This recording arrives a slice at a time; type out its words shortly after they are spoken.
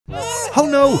Oh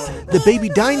no, the baby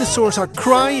dinosaurs are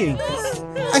crying.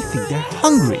 I think they're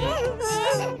hungry.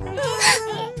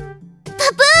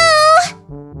 Baboo!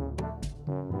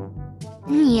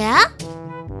 Yeah?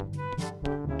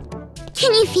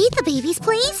 Can you feed the babies,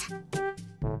 please?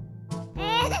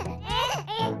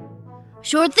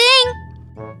 Sure thing.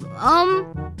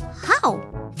 How?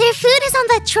 Their food is on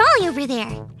that trolley over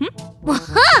there.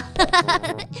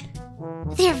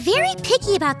 They're very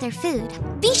picky about their food.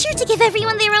 Be sure to give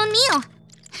everyone their own meal.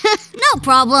 No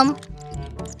problem.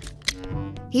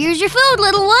 Here's your food,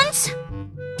 little ones.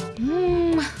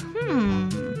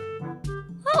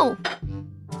 Oh.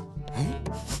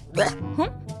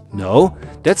 No,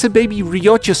 that's a baby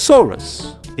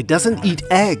Riojasaurus. It doesn't eat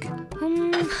egg.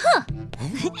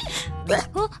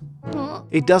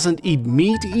 It doesn't eat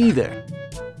meat either.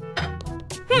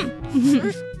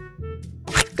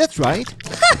 That's right.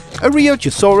 A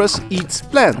Riojasaurus eats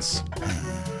plants.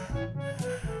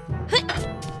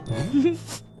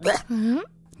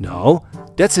 No,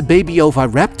 that's a baby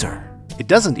Oviraptor. It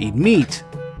doesn't eat meat.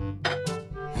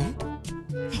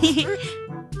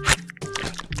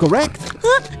 Correct.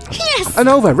 Yes! An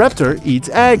Oviraptor eats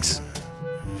eggs.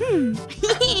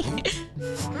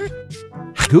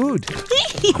 Good.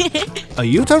 A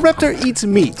Utahraptor eats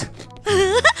meat.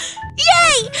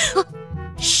 Yay!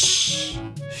 Shh.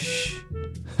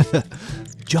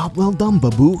 Job well done,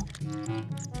 Baboo.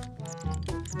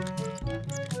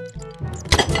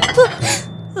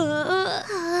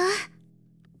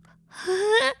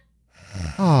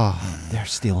 They're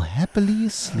still happily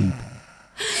asleep.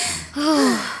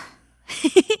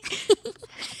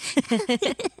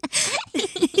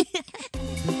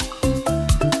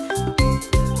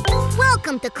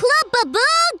 Welcome to Club Baboo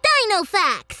Dino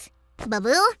Facts.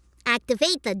 Baboo,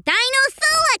 activate the Dino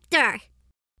Selector.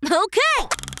 Okay.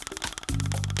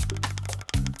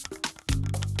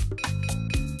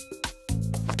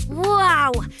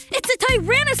 Wow, it's a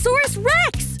Tyrannosaurus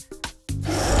Rex!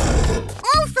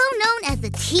 Also known as the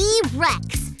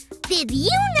T-Rex. Did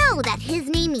you know that his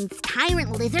name means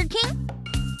Tyrant Lizard King?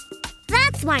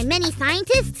 That's why many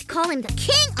scientists call him the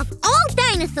king of all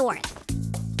dinosaurs.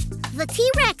 The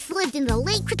T-Rex lived in the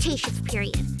late Cretaceous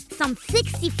period, some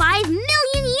 65 million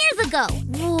years ago.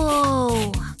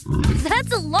 Whoa,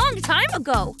 that's a long time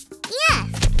ago.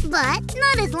 Yes, but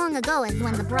not as long ago as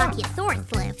when the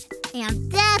Brachiosaurus lived.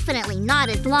 And definitely not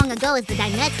as long ago as the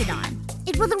Dimetrodon.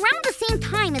 It was around the same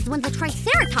time as when the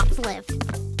Triceratops lived.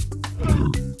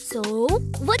 So,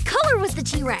 what color was the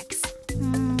T-Rex?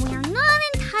 We're not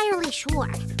entirely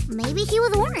sure. Maybe he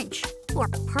was orange, or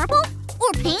purple,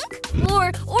 or pink,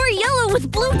 or yellow with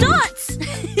blue dots.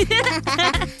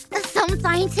 Some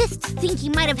scientists think he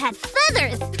might have had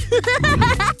feathers.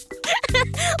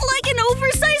 Like an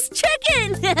oversized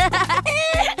chicken.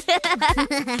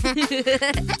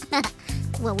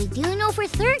 What we do know for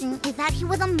certain is that he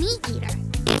was a meat eater.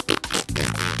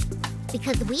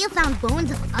 Because we have found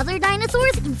bones of other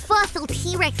dinosaurs in fossil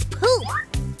T-Rex poop.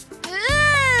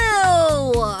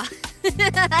 Ew!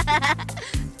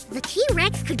 The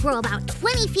T-Rex could grow about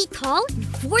 20 feet tall and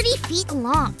 40 feet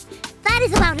long. That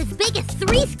is about as big as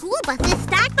 3 school buses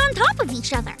stacked on top of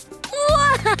each other.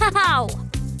 Wow!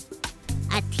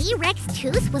 A T-Rex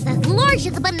tooth was as large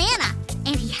as a banana,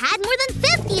 and he had more than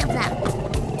 50 of them.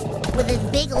 With his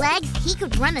big legs, he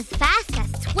could run as fast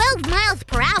as 12 miles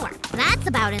per hour. That's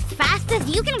about as fast as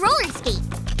you can roller skate.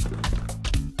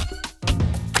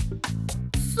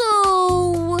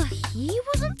 So, he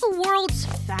wasn't the world's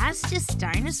fastest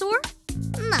dinosaur?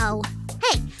 No.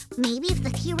 Hey, maybe if the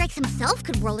T-Rex himself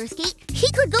could roller skate,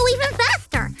 he could go even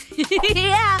faster.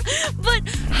 Yeah, but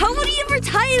how would he ever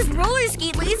tie his roller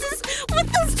skate laces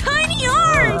with those tiny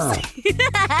arms?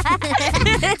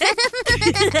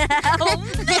 Oh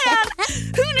man,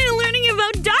 who knew learning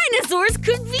about dinosaurs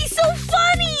could be so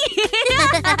funny?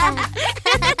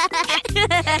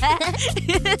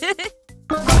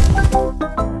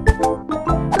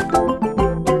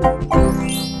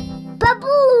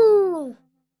 Baboo!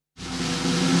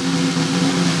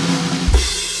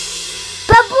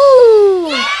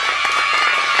 Baboo!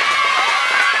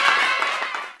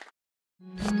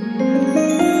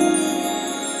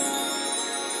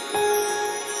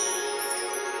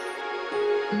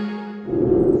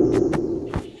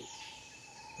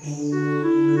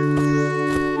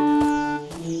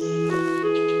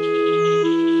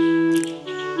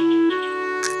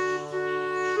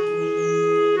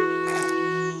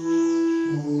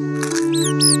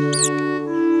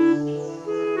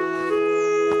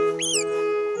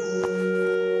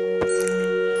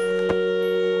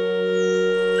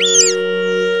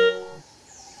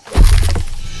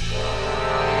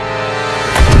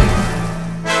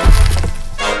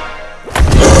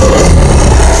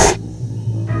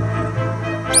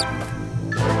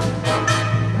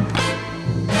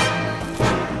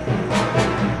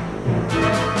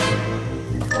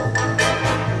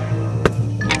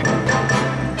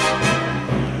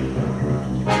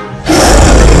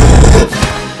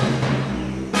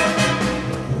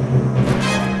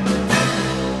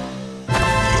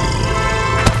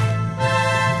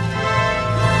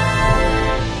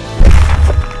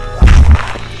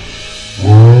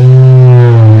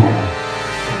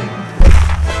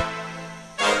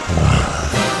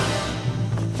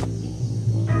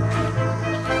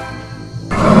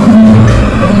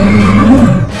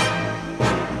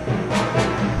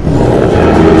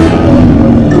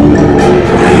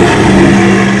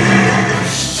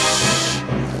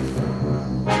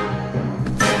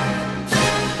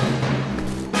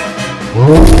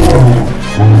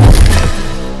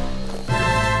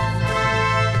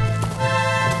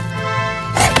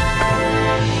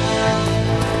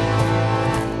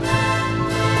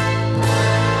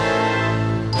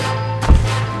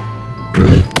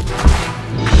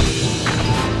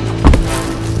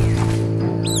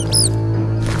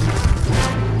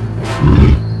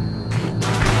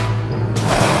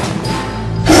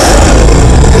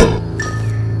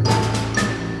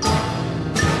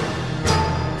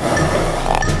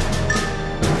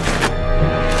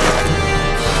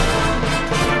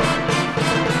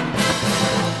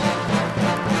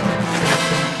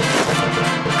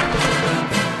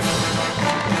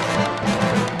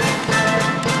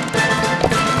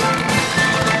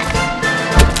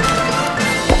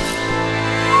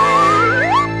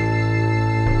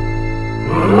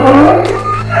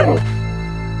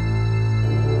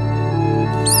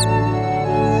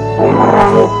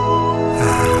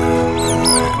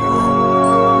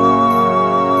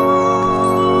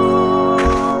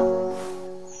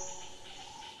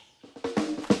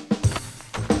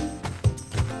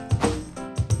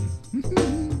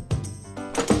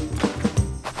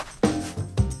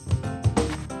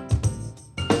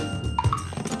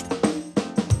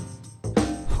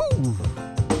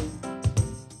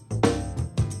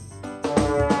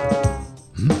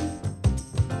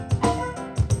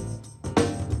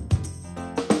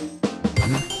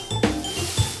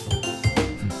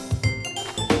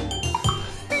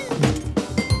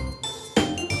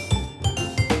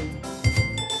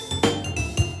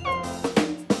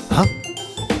 Huh?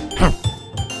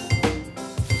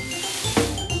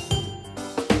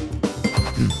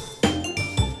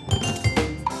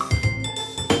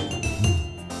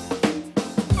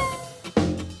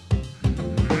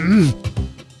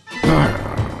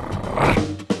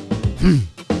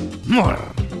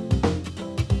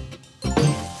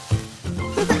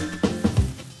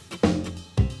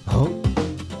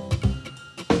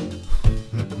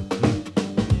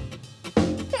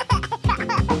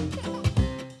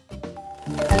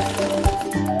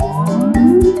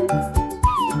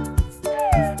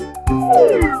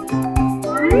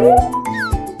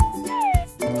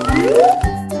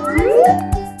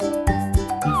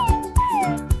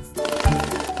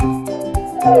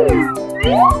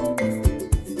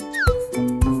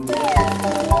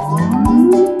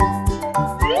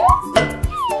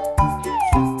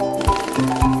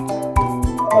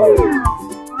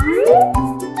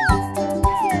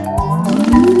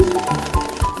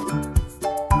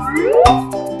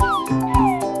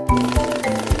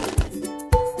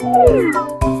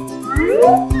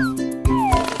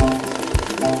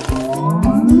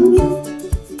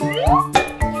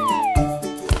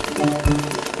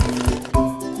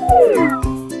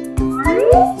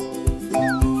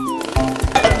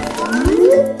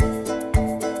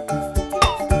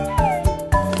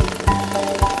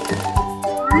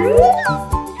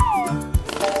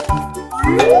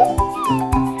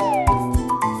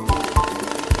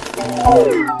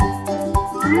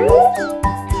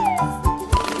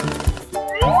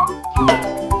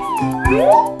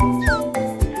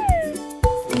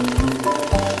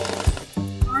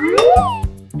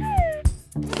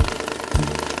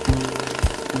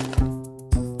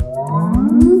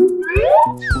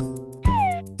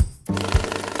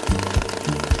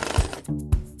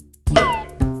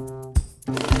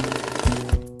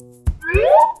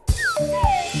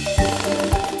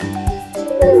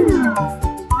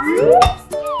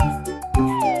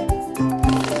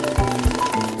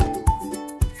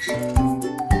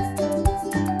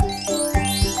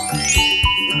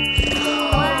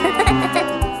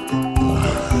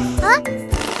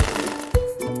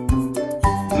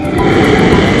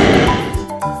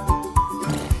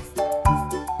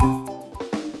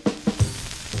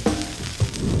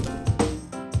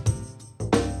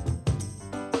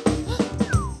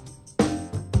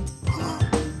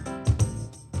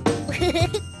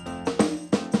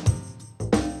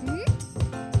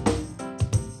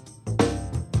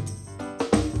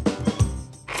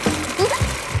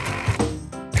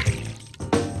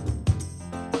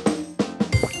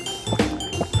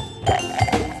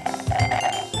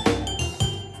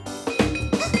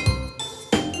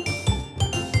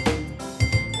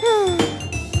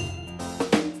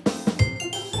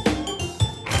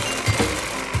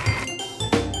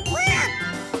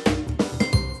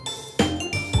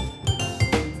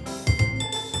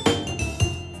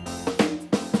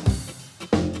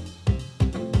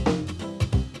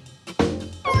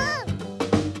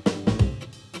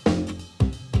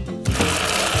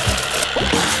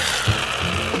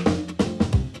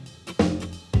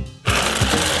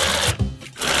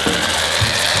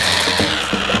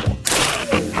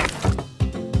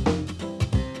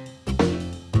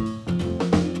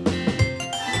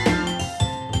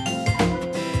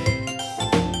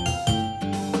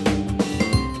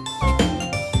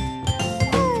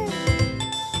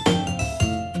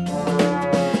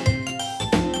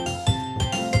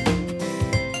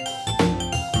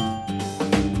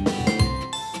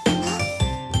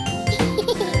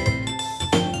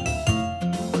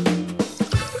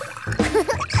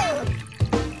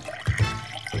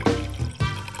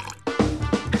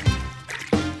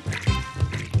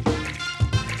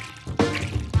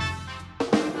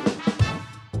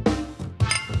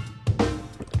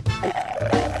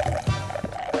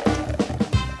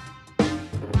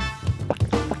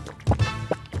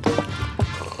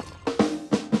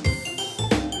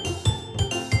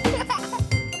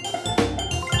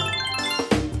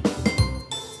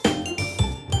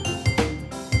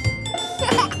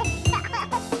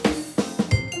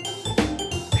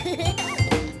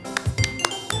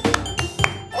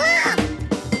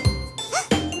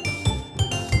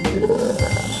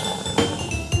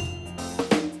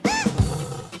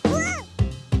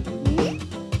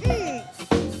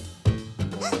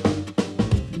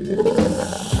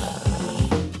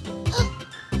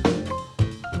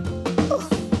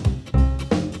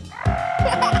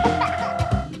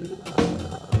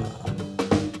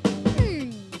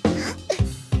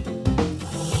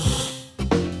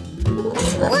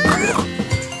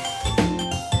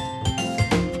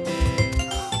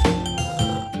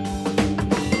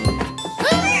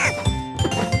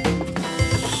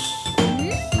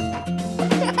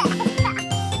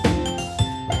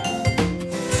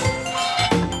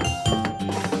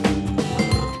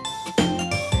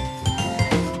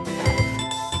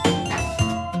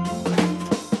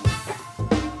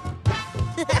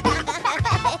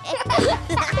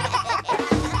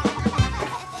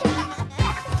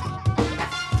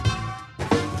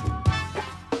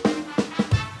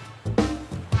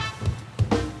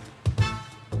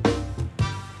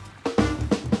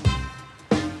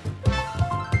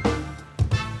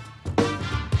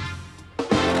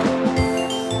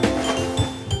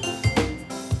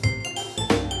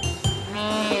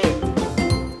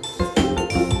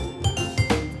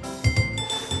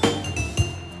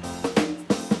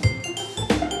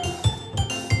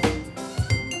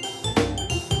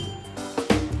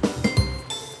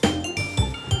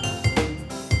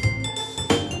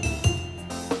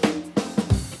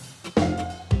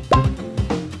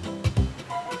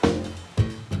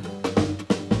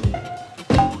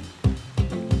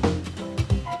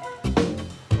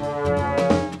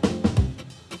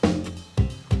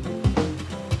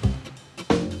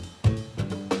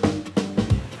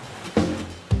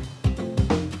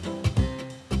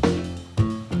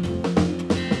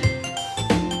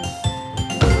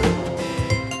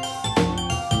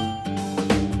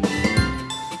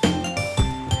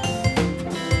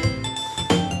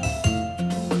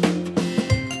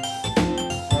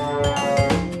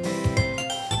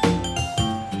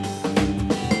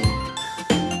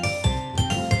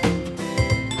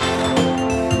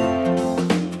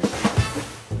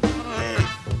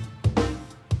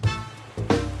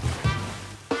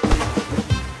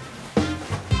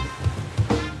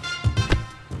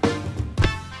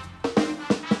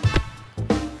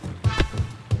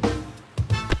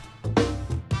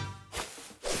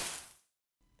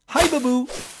 Baboo.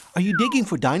 Are you digging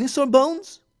for dinosaur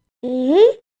bones?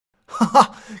 Mm-hmm.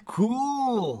 Haha,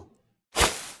 cool.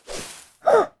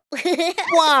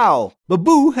 Wow!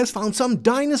 Baboo has found some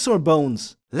dinosaur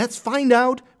bones. Let's find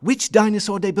out which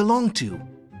dinosaur they belong to.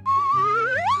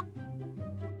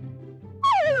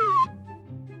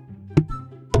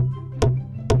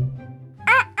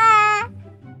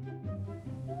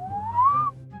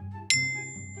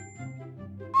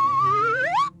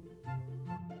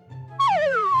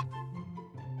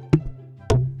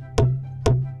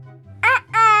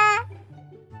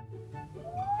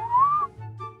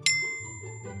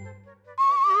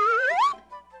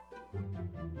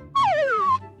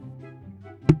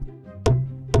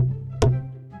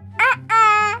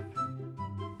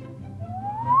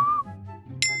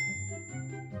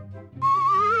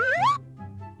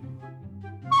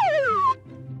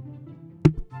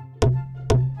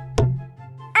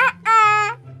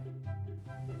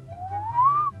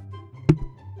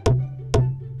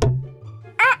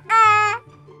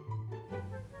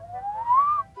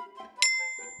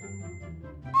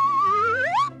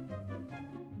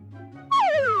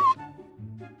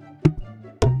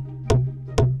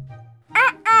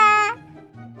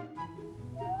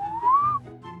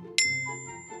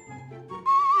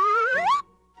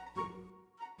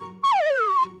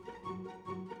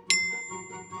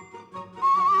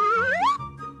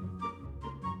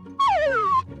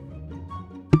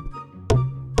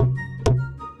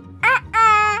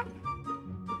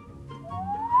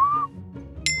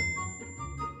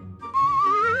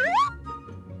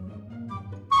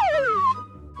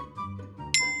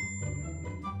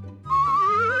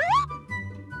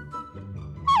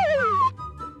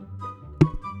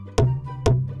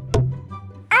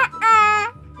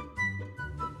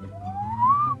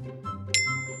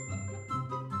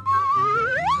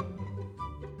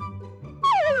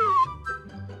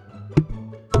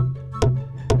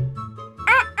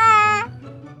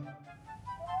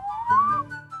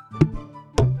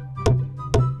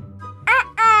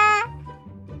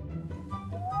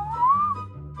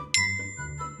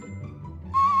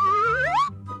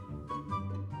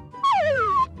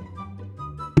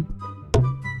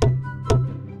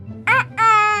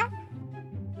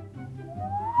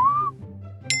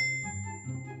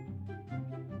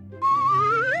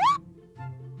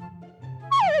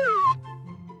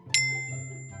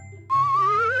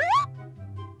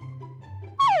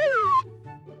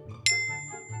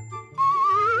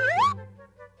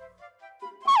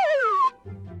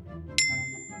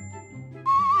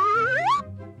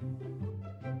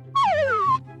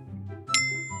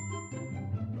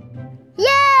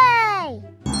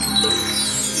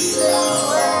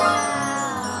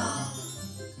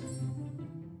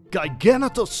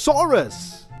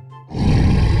 Giganotosaurus!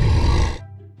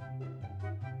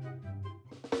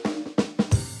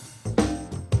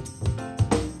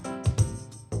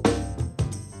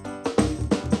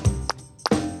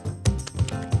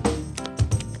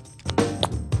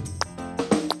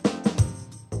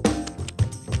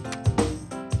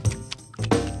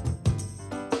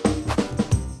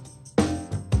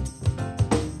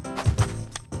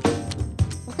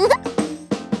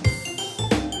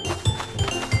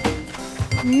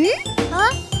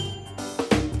 Huh?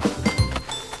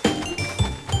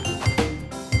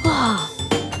 Wow.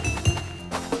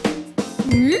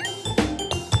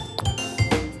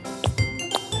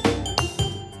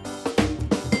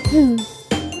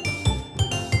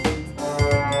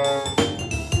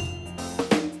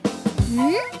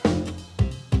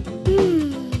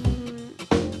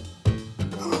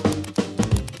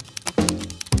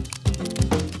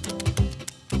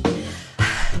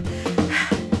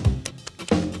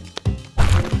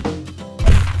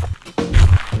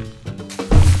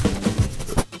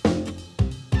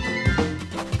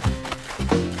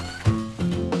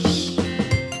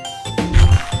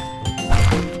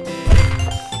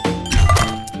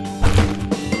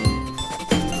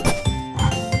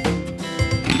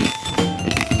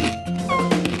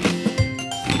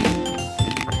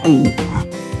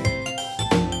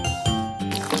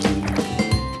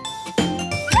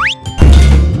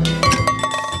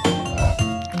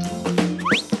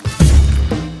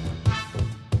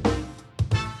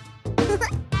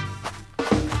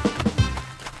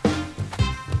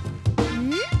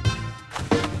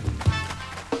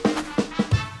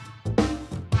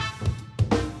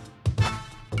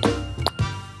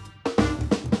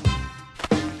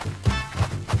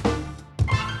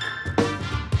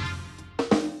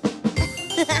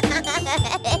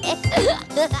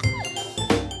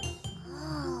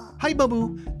 Hi,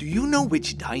 Baboo. Do you know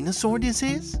which dinosaur this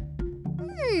is?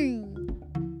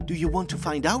 Do you want to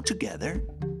find out together?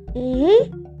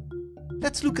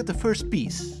 Let's look at the first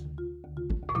piece.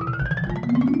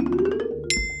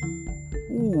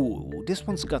 Ooh, this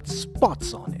one's got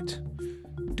spots on it.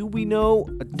 Do we know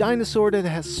a dinosaur that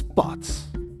has spots?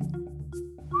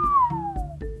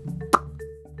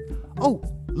 Oh,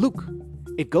 look,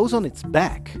 it goes on its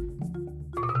back.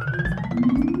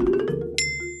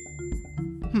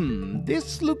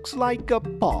 This looks like a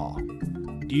paw.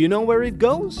 Do you know where it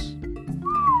goes?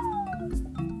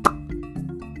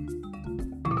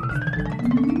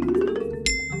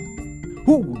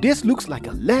 Ooh, this looks like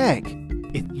a leg.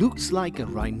 It looks like a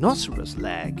rhinoceros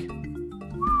leg.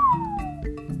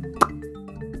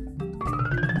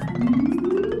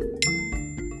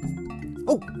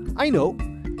 Oh, I know.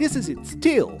 This is its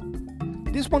tail.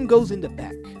 This one goes in the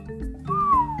back.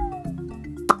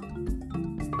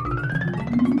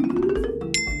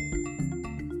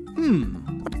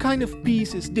 What kind of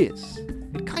piece is this?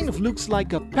 It kind of looks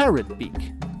like a parrot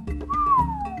beak.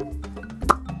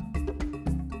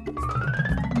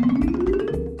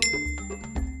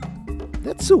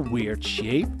 That's a weird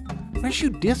shape. Where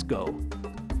should this go?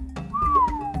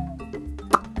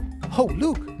 Oh,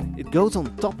 look! It goes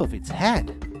on top of its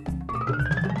head.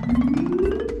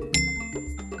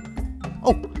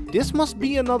 Oh, this must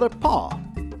be another paw.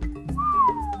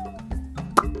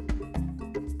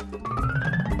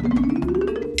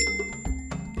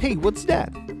 Hey, what's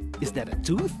that? Is that a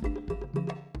tooth?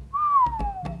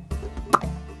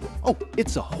 Oh,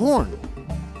 it's a horn.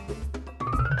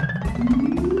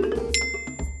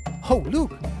 Oh,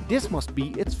 look, this must be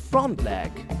its front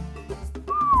leg.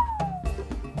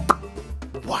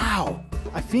 Wow,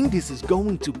 I think this is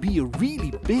going to be a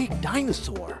really big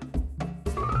dinosaur.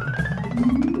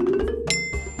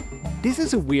 This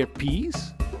is a weird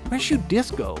piece. Where should this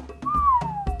go?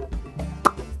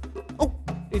 Oh,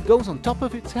 it goes on top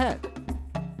of its head.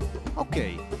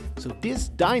 Okay, so this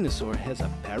dinosaur has a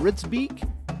parrot's beak,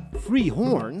 3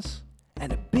 horns,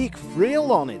 and a big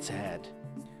frill on its head.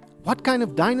 What kind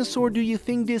of dinosaur do you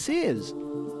think this is?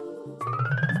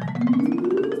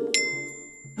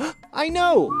 I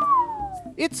know!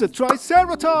 It's a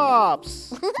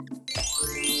Triceratops!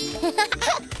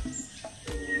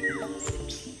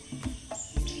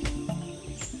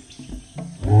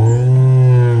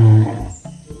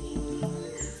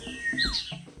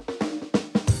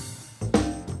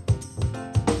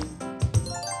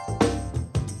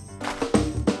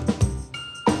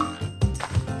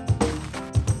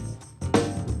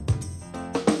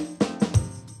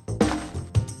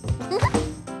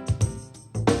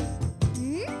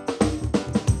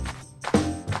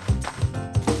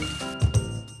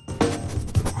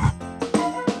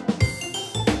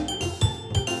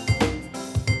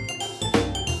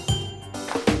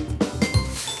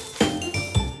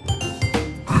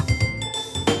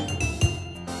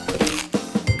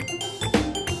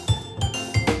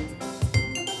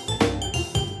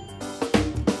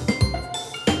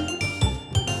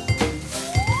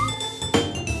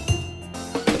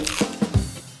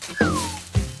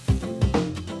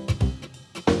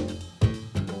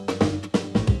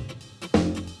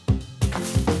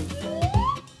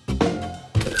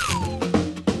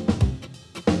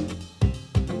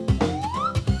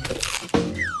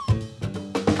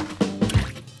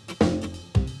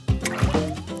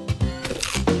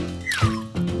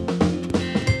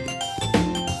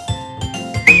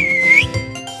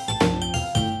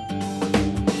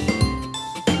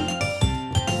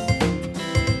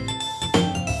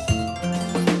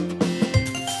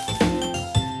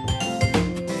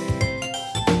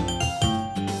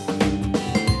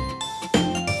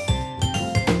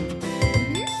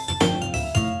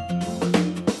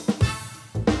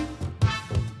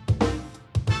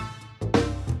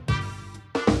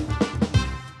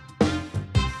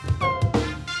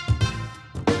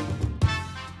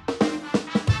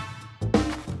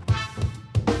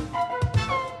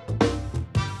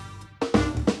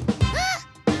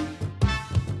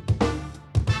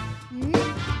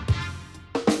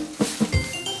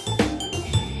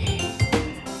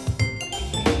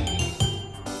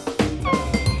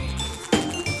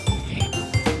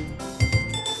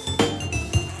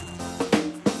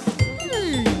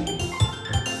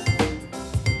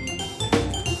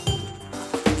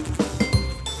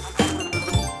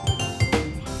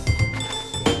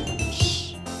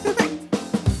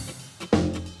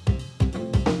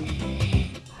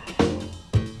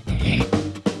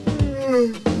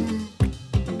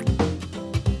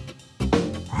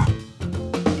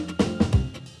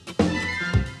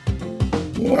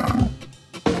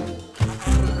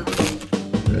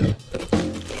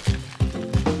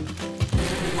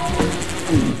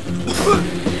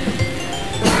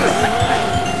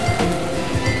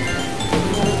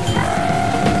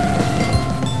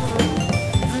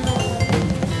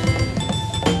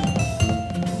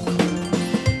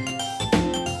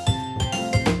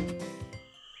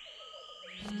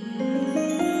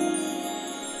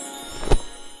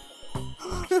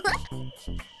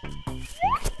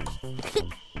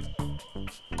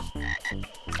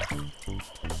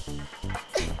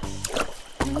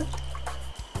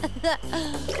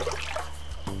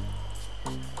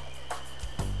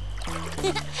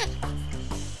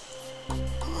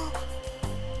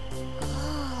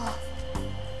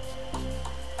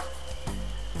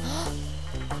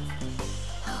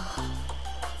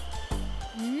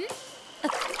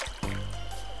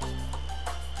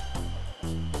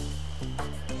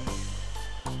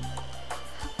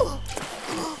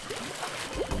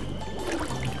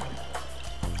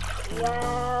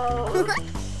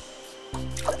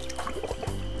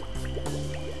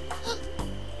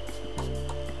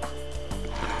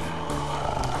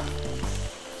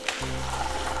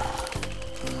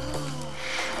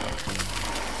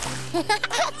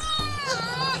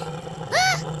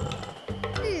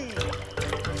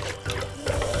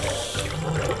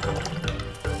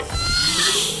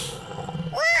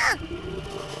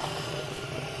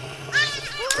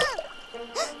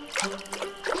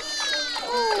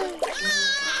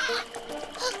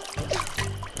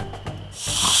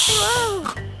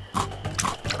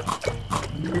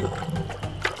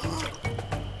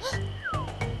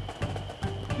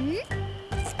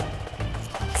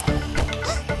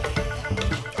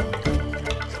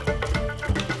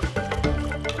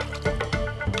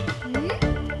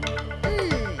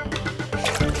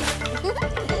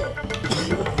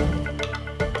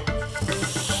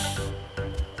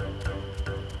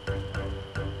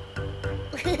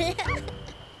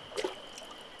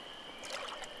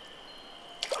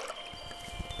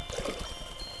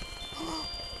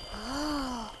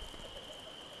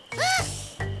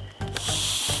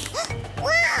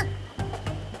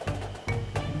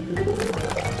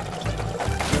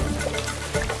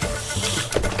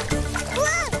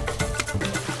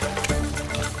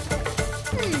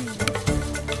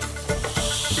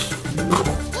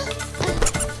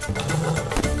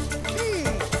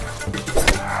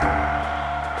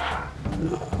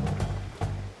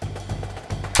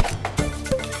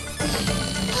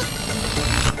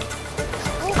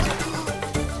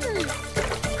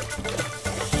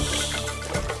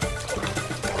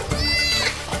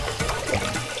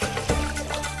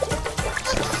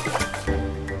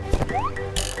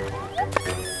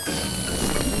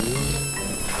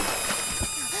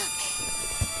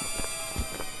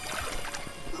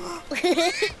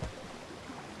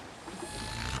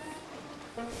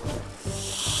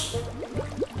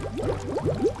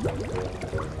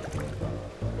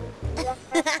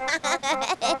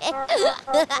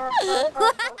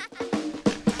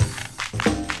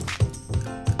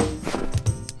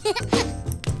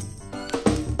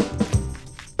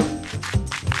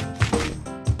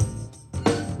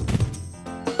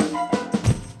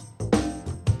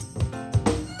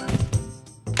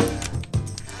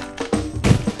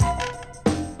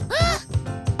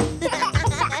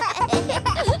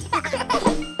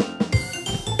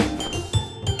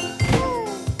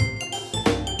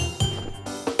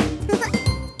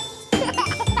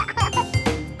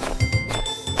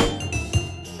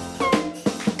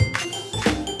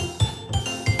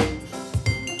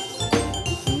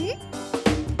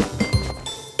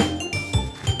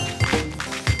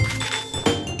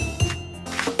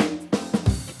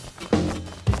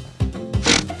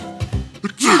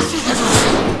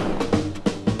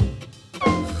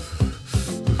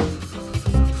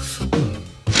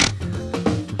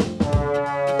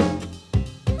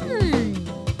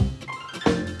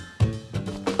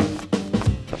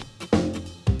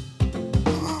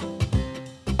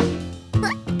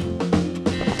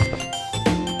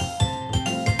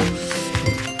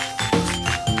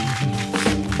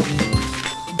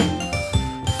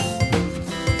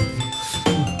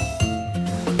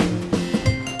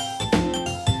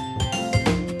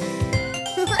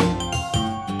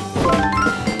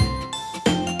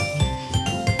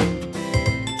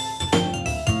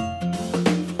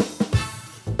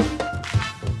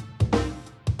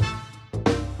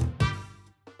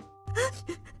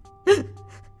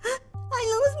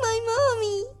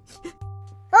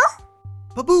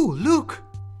 Baboo, look!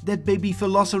 That baby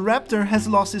Velociraptor has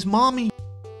lost his mommy.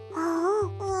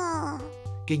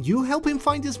 Can you help him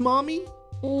find his mommy?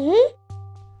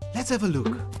 Let's have a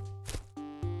look.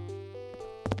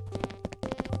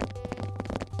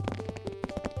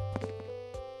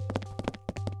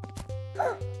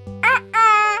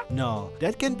 No,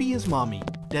 that can't be his mommy.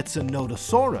 That's a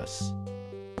Nodosaurus.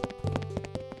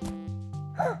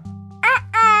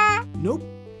 Nope,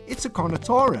 it's a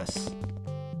Carnotaurus.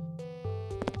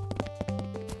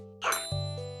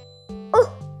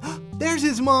 There's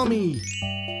his mommy!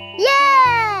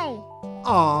 Yay!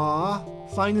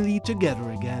 Aww, finally together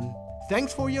again.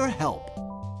 Thanks for your help.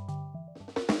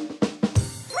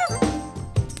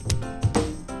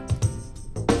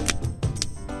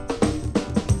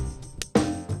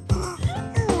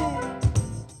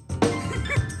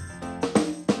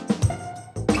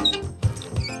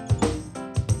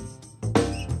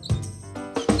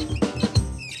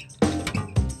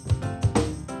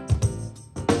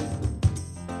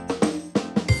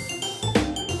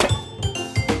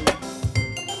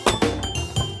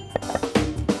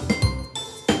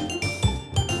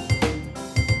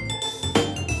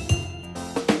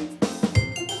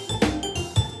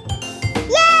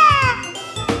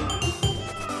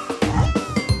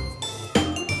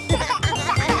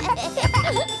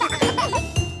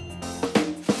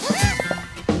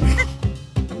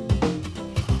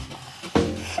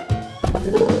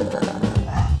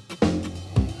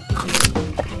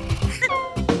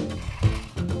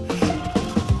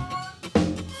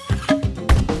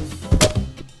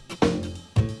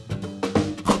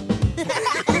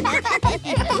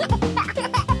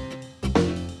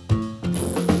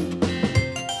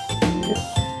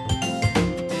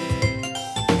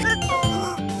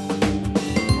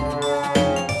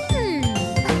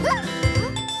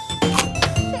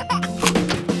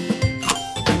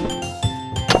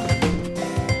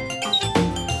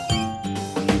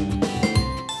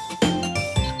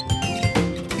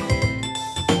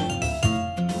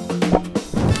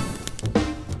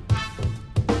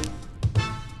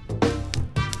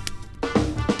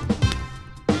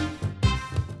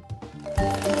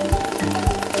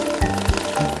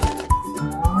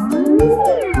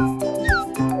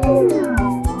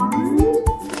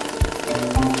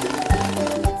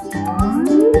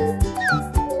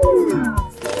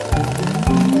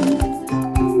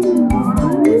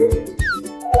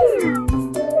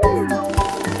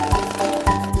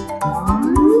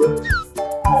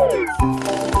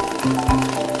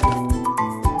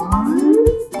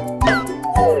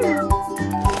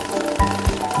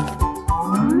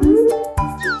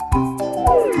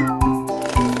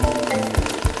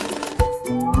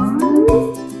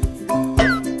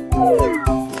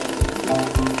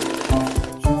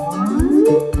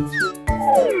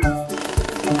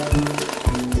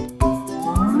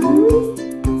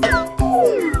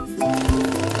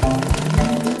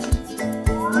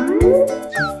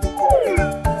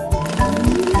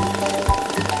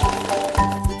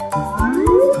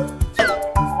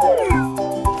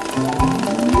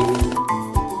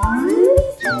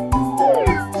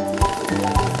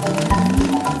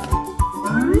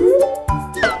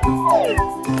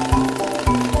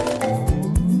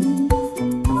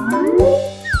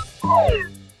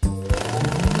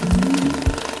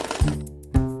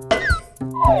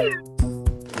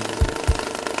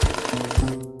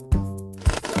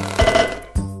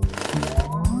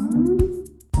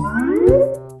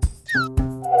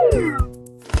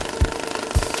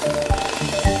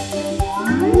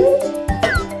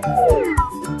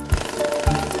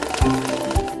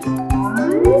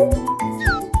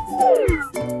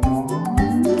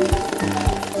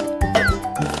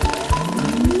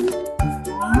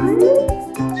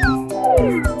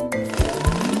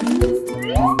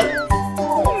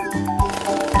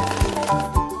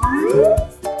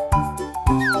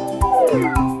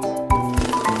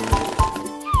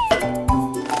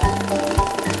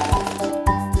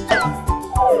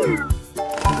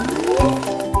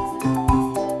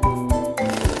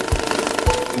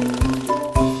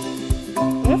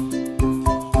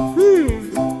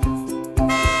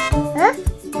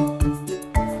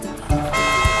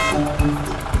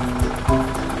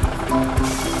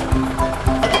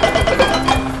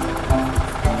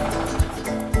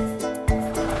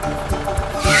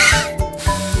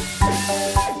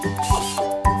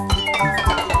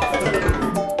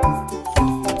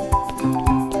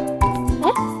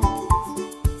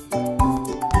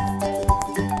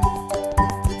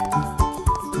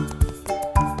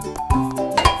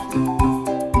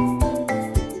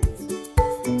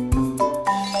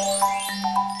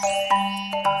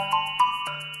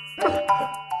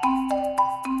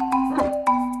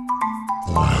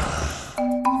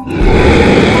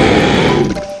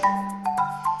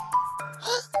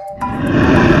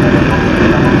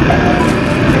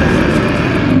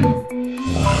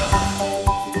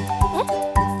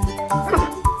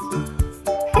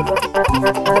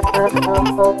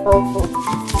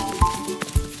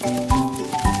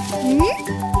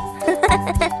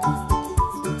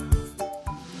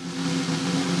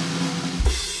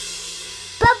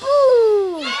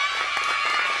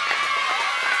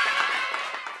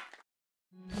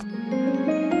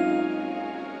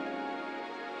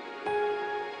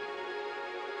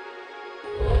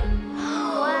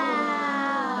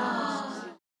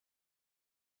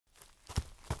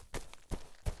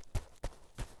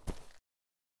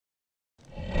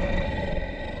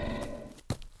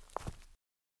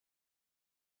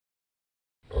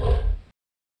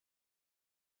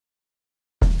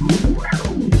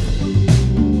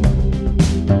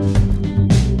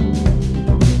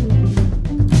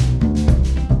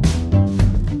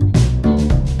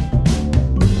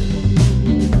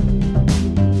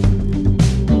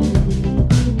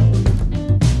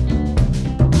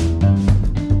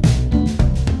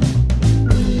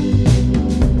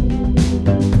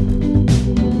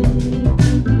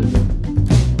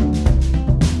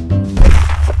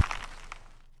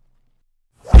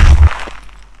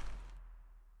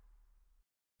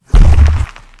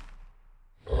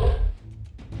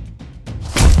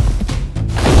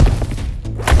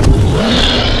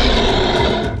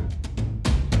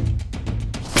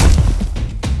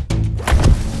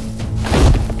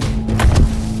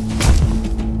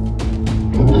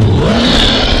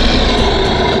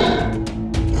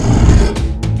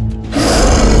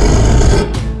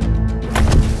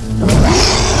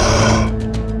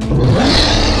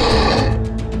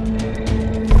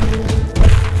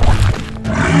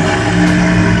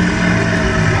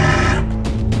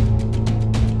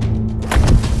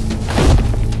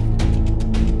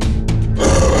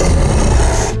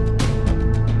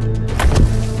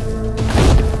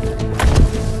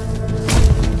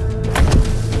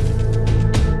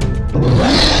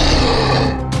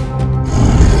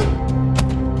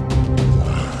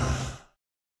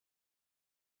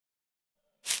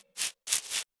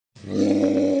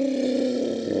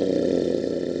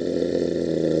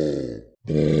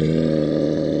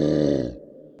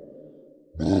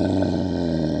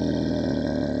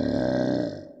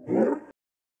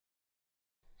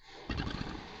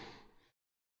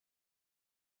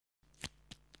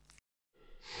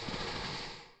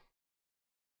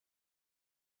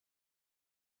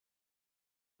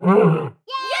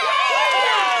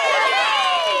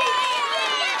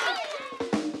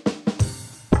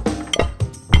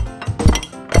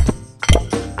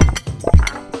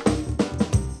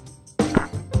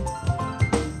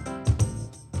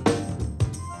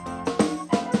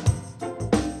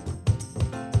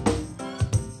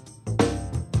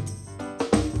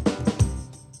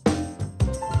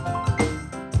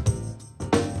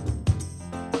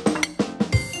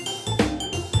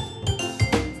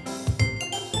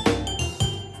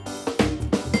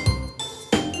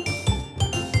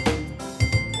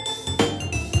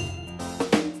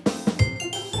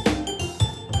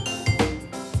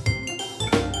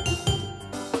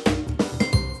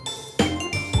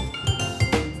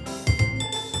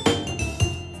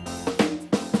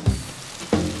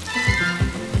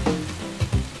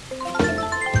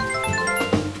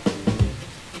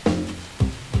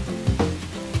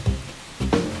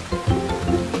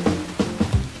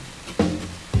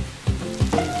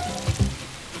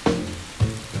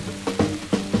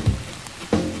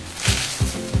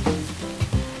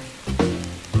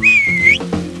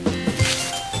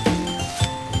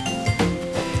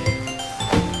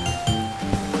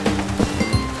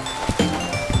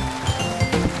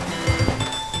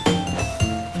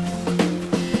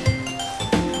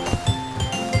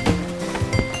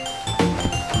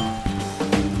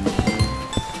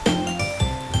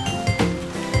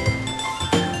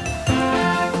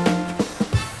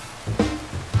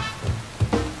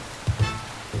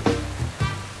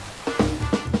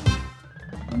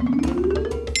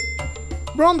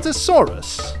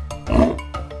 Brontosaurus.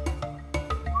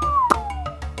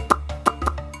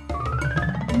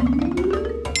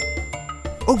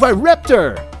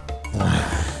 Oviraptor.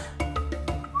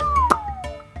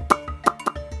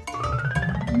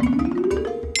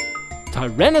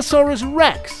 Tyrannosaurus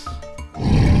Rex.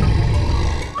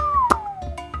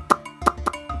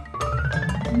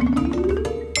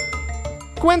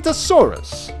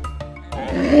 Quintosaurus.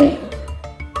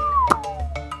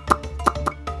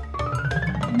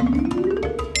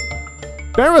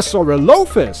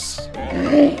 Parasaurolophus.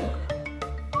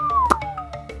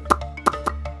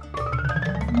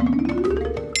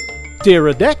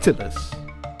 Pterodactylus.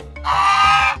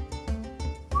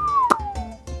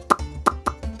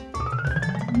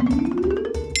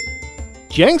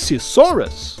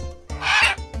 Giganotosaurus.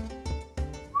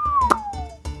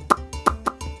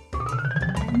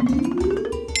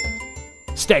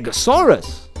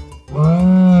 Stegosaurus.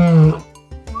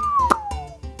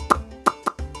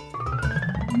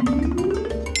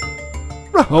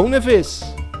 Riojasaurus.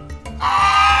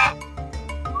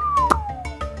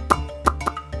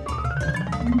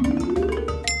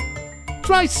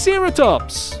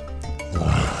 Triceratops.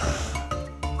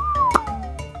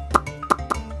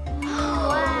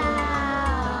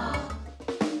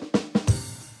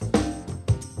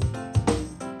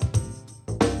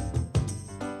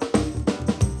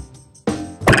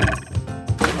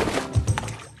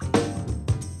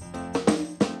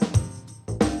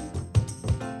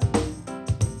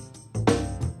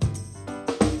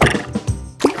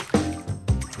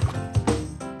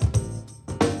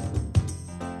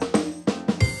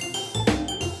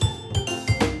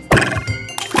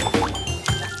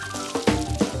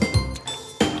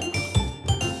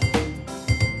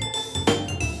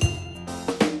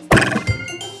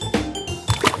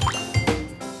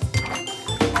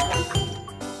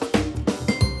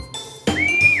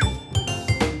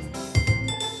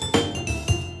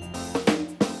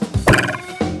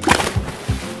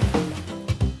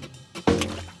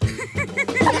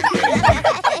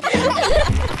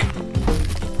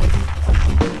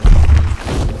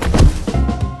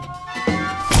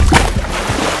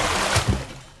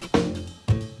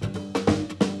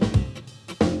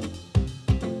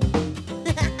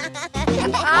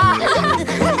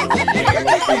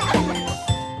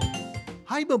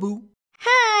 Hi, Baboo.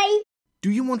 Hi.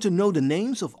 Do you want to know the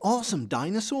names of awesome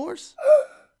dinosaurs?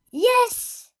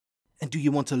 Yes. And do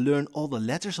you want to learn all the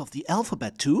letters of the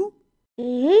alphabet too?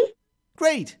 Mm-hmm.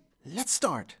 Great. Let's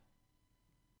start.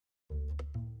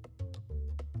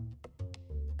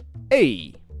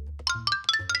 A.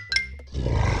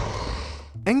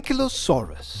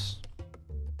 Ankylosaurus.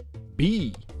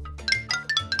 B.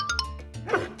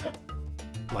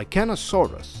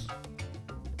 Giganotosaurus.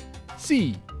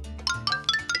 C.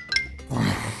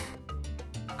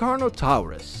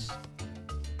 Carnotaurus.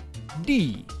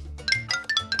 D.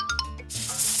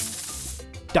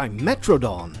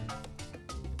 Dimorphodon.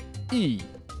 E.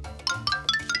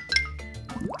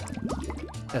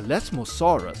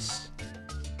 ELASMOSAURUS.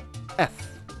 F.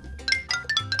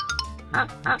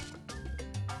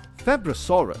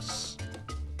 Fabrosaurus.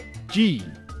 G.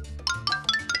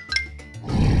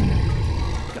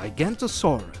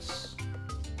 Giganotosaurus.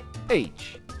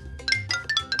 H.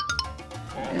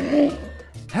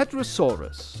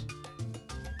 Hadrosaurus.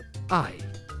 I.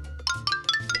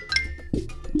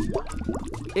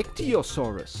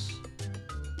 Ichthyosaurus.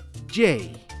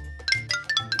 J.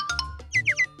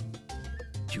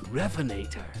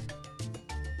 Uravenator.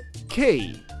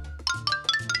 K.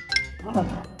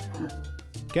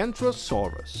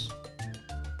 Gantrosaurus.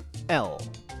 L.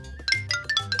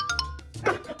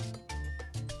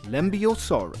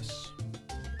 Lambiosaurus.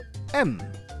 M.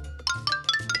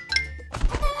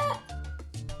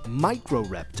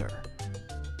 Microraptor.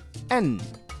 N.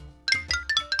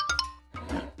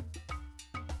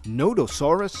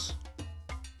 Nodosaurus.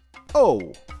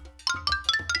 O.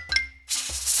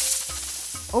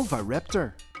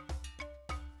 Oviraptor.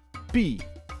 P.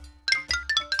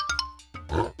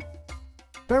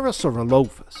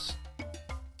 Parasaurolophus.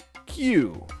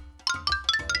 Q.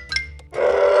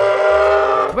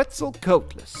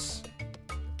 Quetzalcoatlus.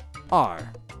 R.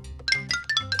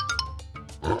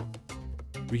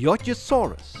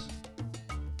 Riojasaurus.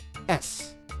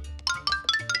 S.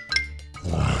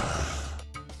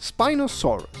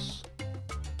 Spinosaurus.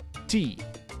 T.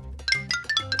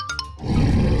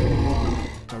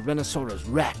 Tyrannosaurus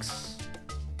Rex.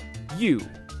 U.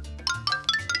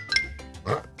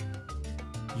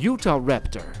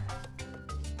 Utahraptor.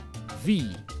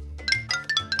 V.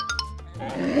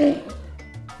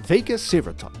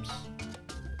 Velociraptor.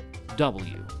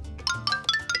 W.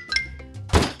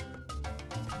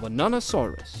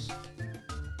 Dinosaurus.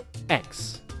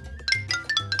 X.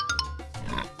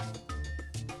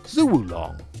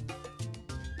 Zulong.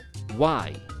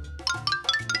 Y.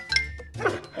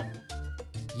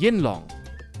 Yinlong.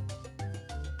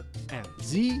 And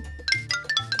Z.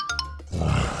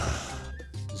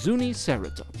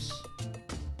 Ceratops.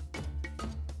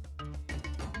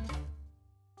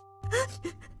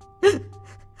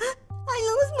 I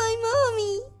lost my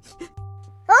mommy.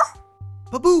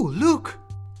 Baboo, look!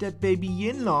 That baby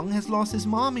Yinlong has lost his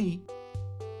mommy.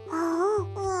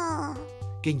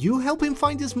 Can you help him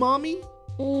find his mommy?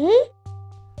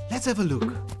 Let's have a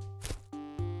look.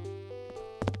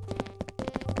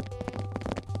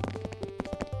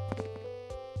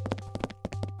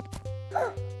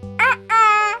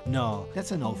 No,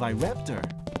 that's an Oviraptor.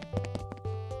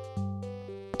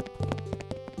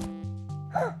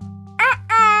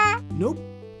 Nope,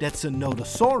 that's a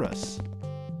Nodosaurus.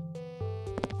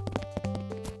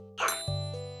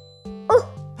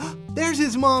 There's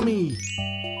his mommy!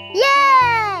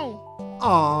 Yay!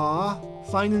 Aww,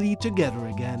 finally together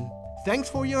again. Thanks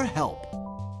for your help.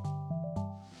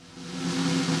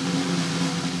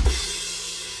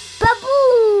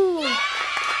 Baboo!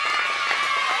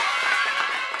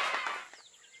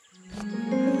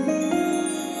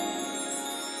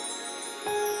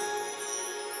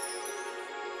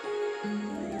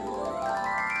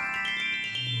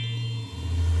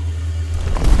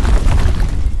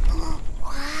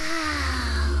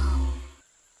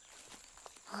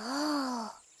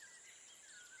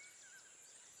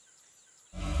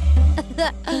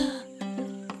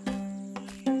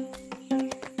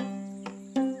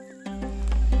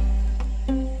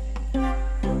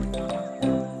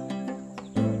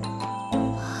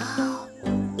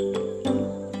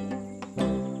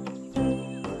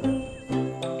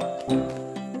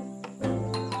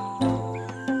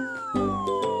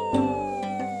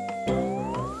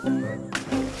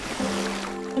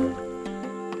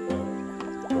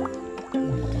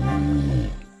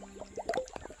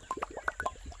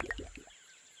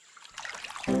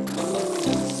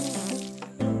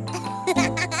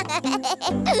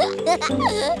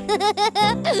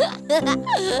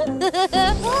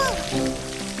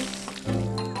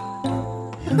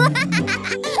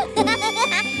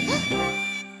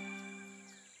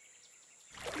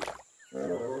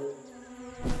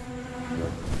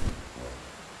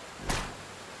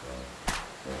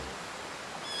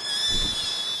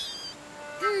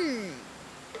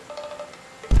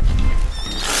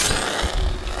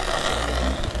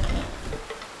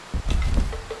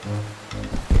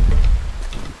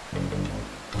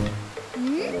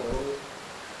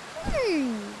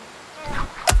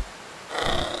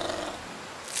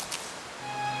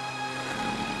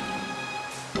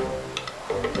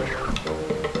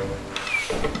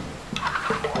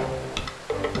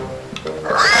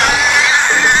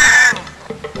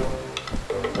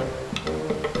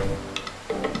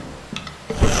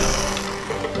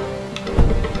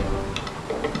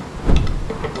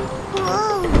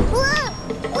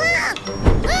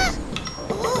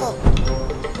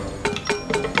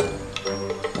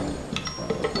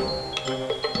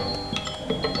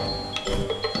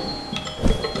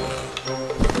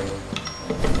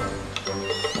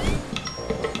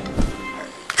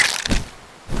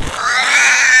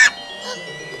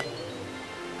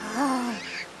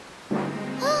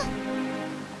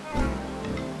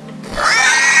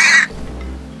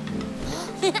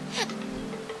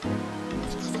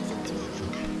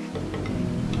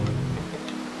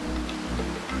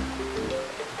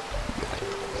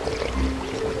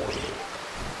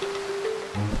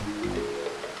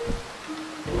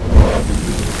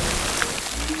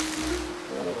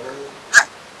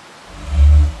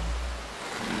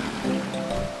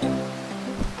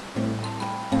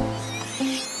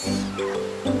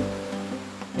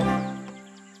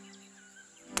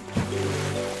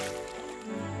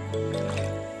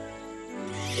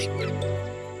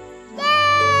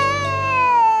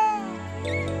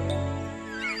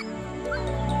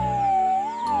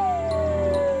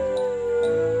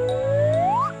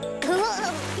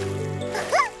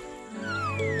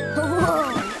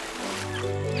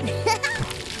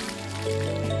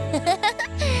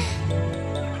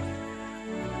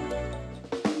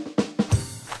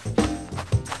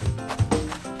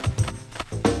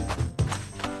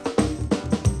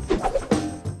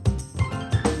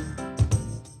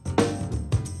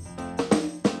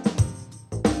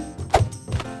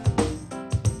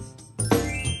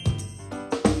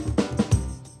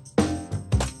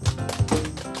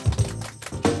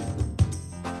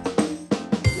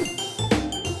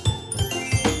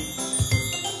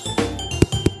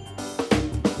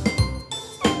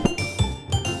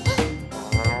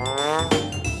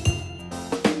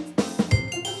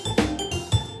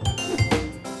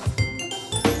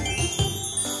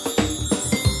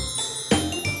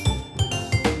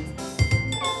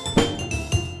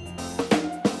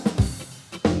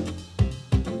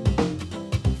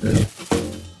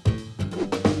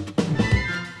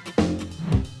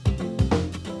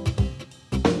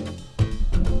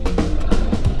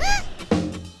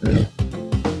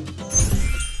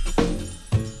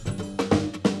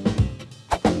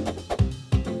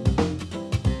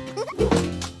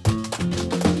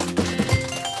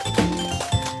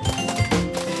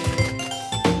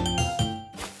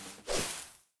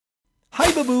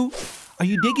 Baboo, are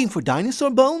you digging for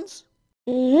dinosaur bones?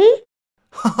 Mm-hmm.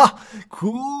 Haha,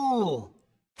 cool!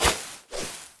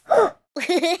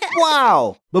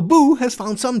 Wow! Baboo has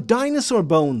found some dinosaur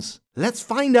bones. Let's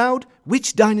find out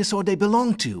which dinosaur they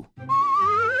belong to.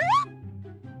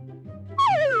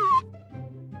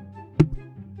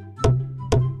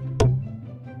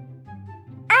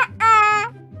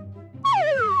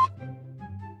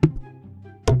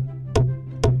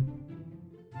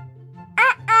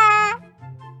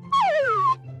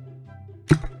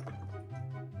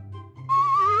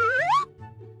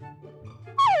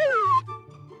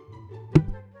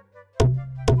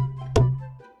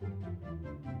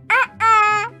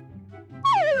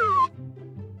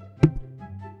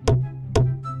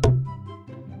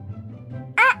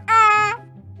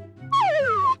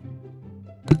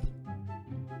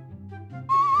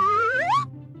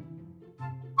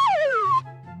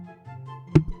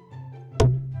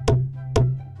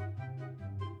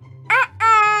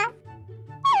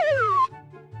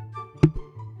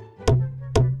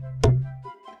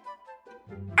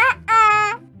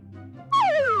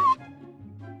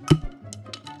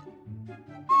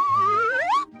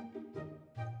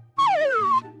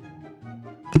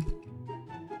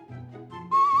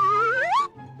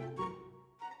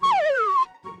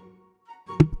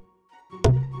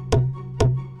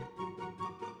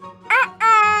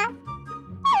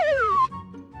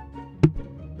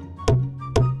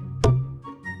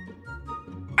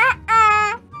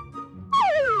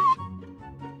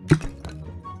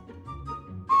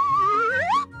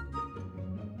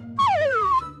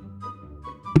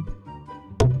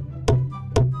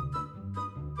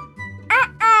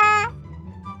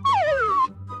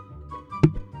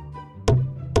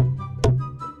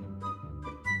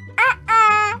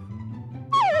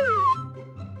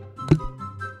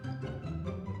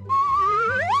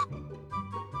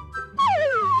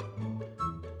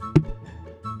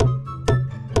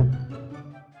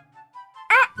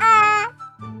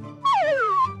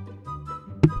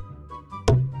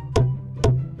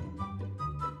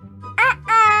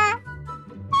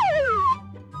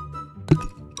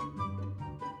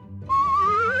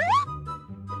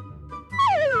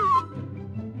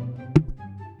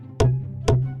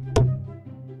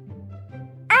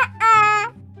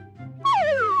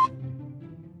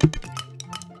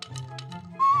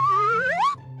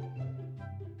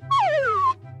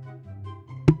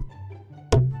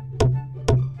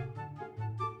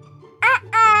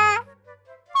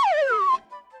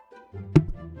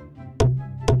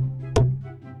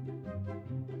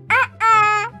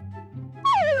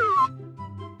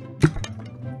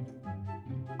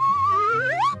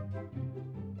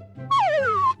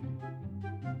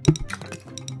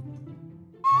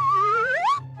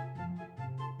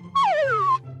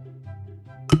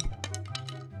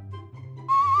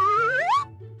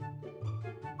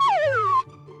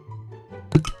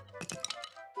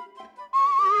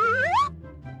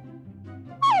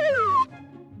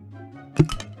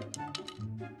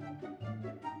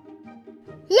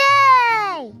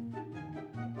 Yay!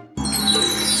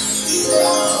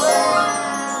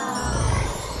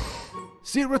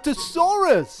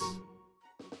 Ceratosaurus!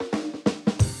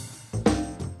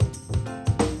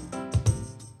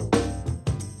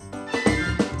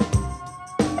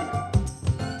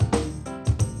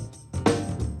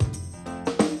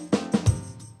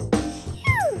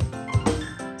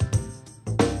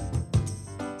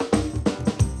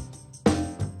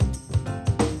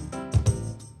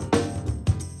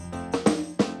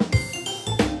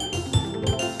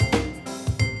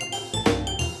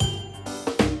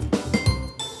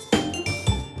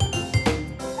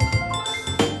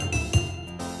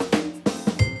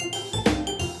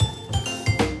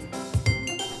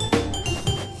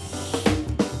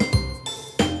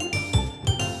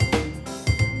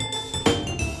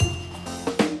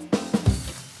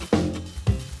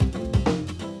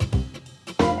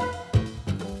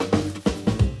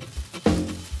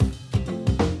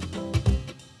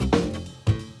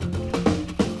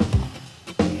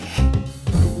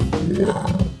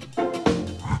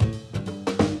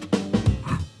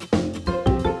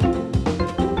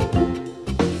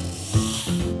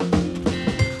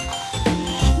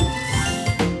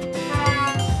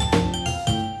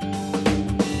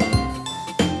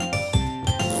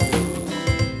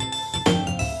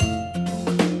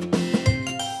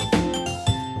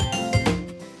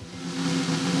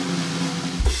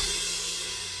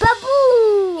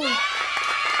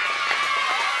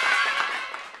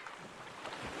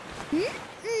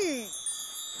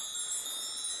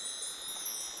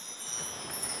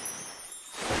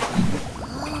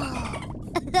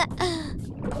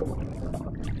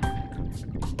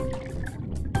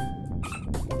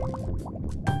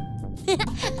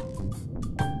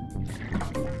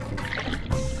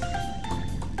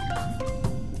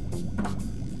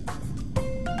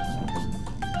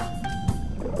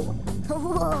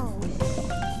 Whoa.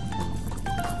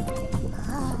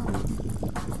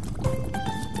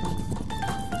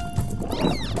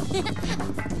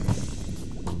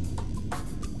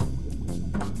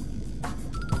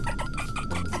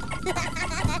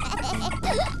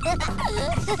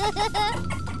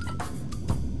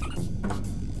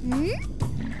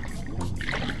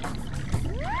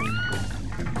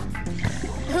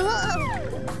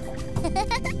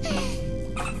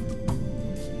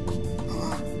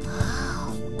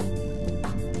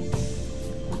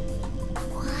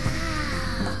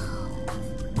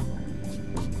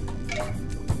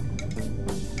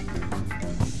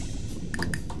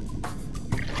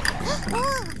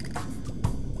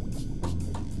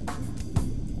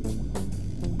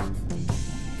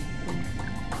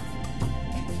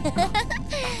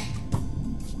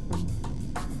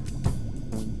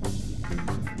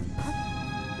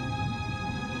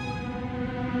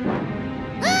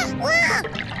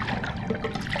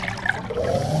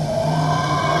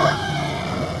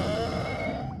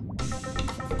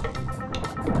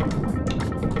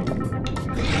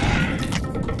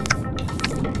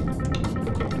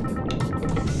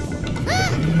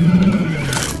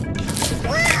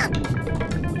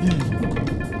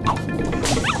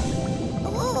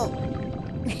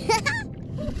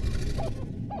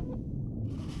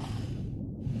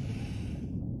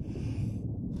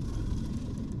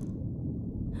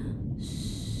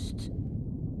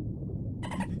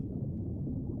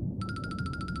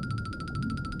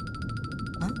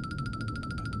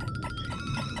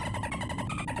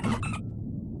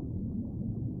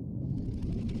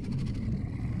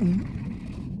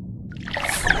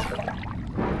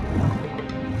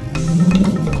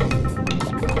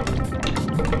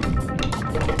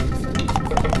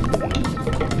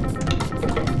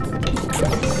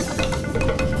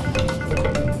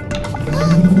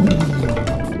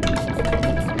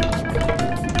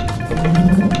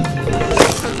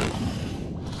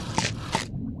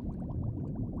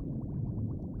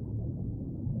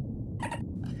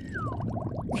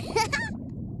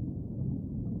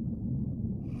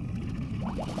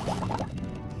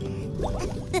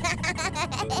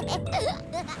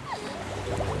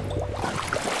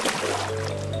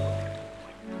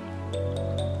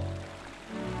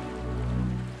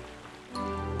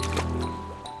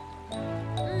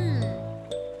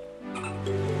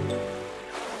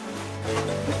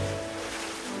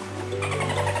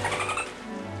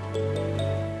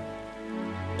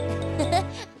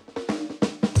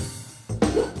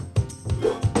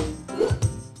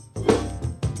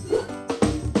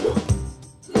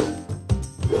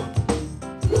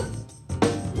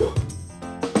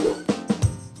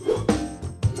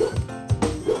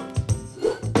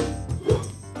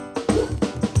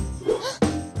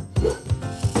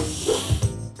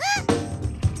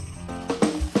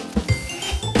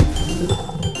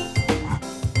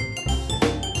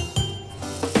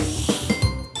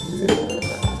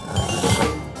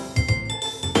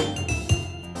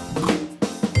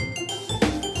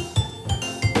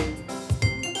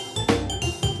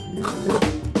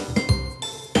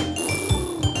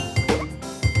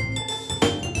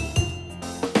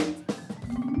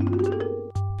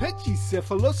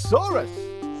 Velociraptor.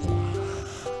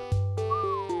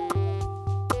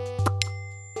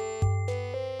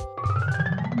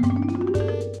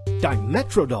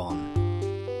 Dimetrodon.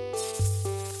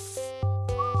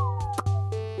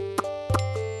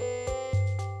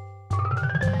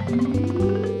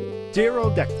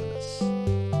 Pterodactylus.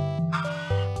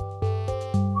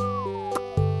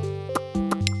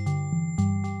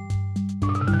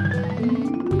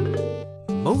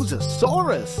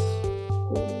 Mosasaurus.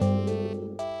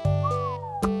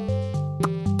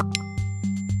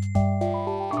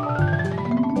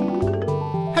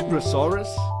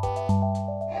 Hadrosaurus.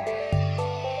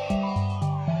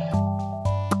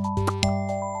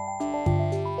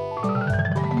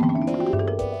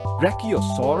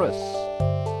 Riojasaurus.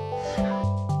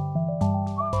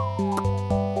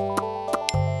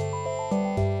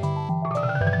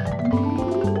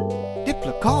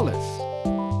 Diplodocus.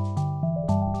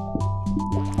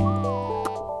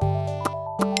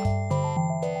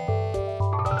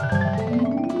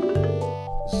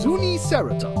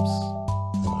 Ceratops.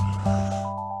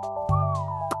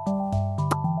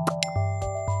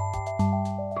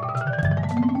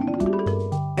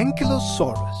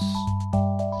 Ankylosaurus.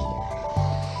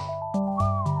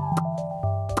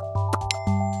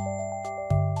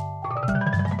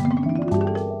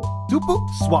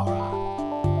 Dupuxwara.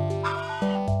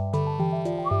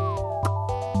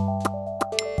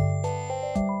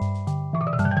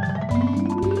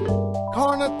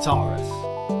 Dinosaurus.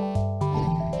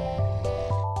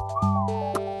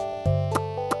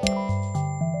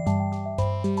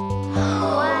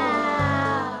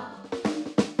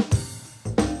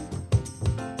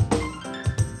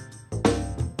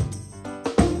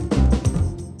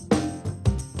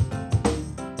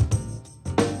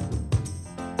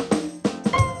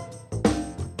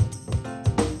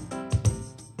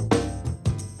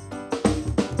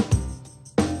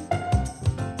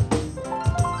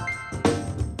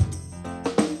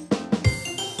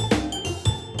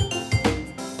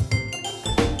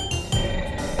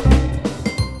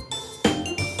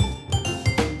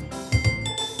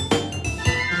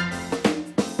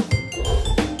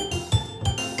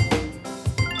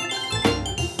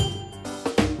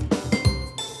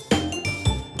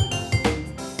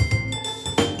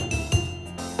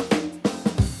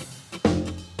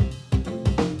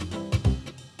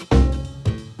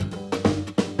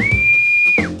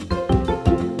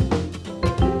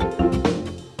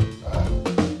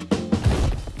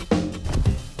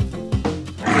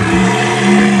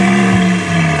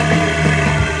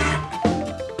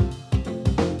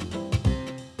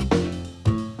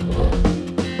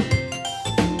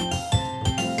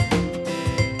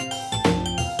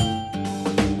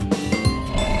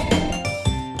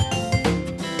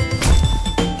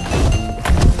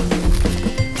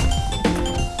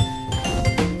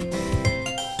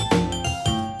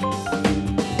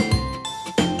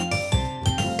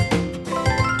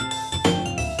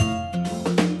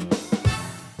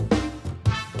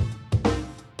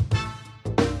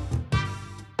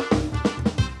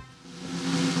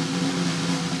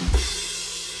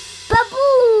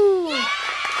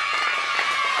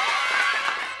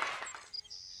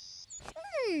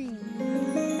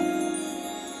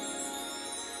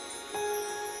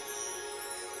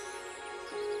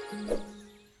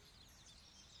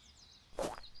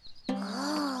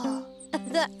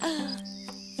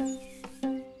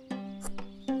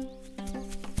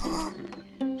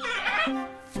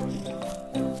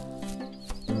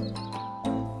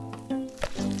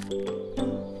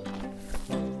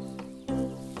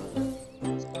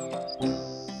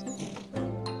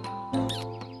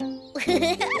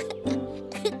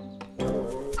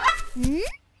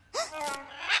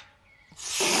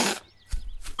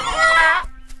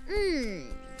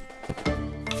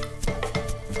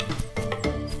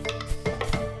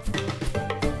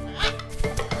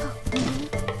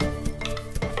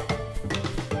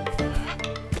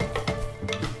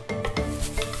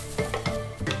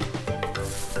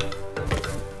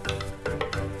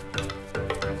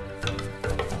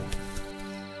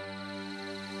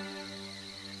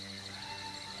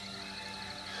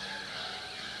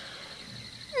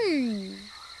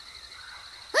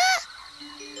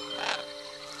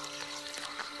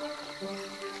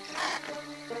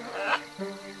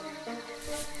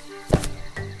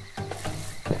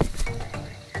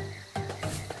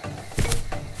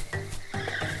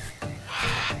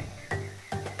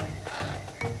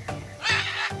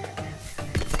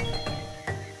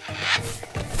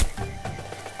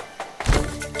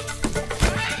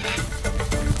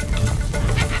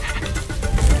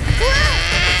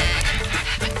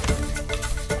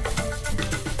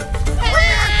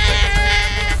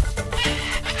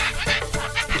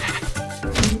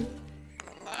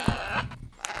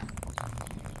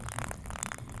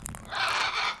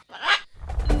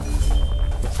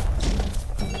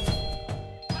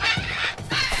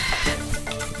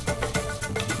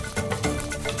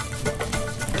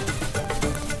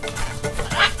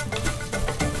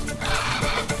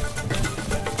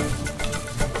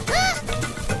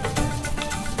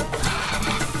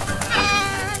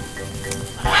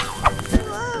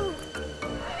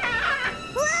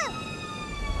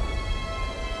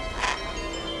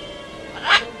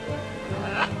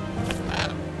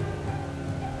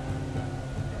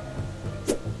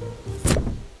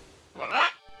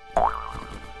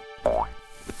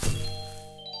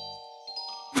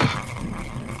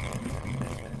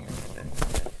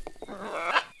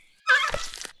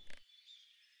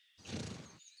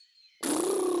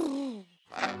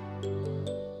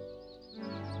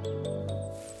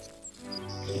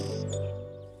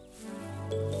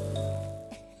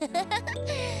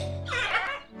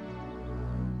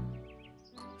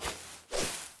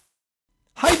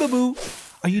 Hi, Baboo.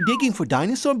 Are you digging for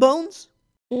dinosaur bones?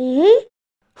 Mm-hmm.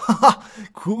 Haha,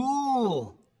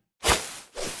 cool.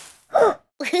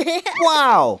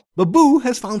 Wow! Baboo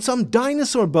has found some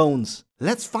dinosaur bones.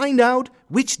 Let's find out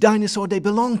which dinosaur they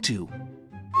belong to.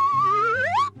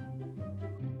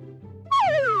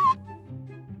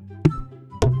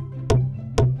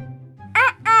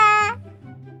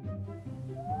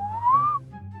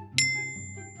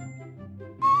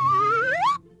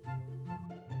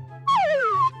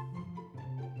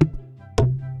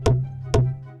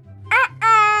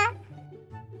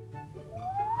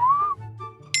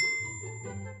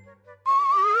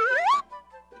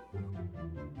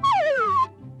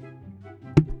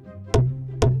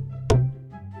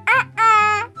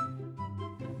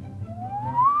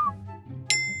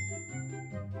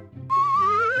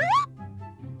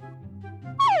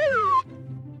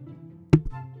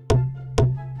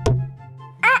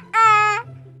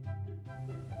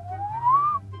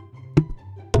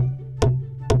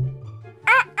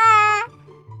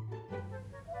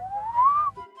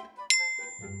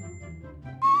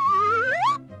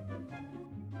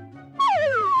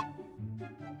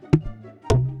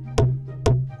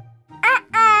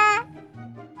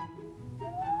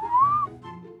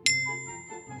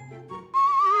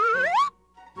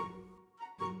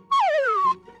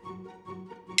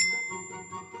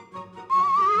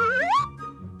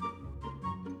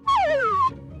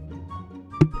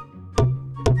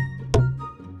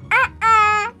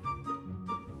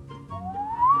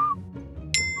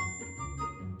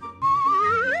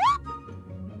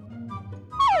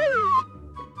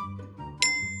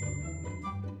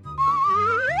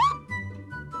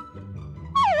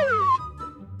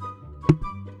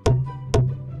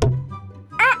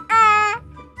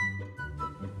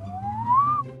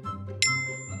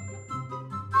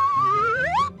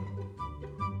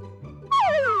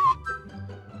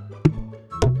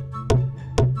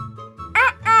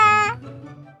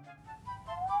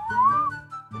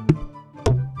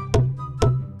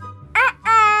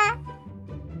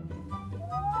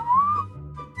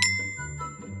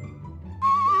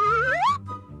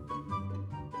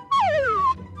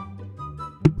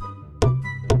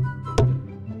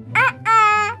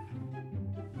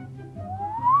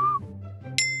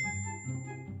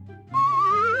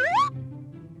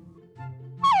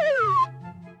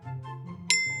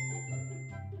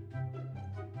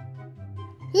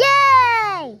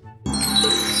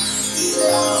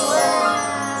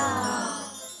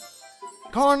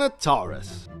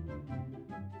 Carnotaurus.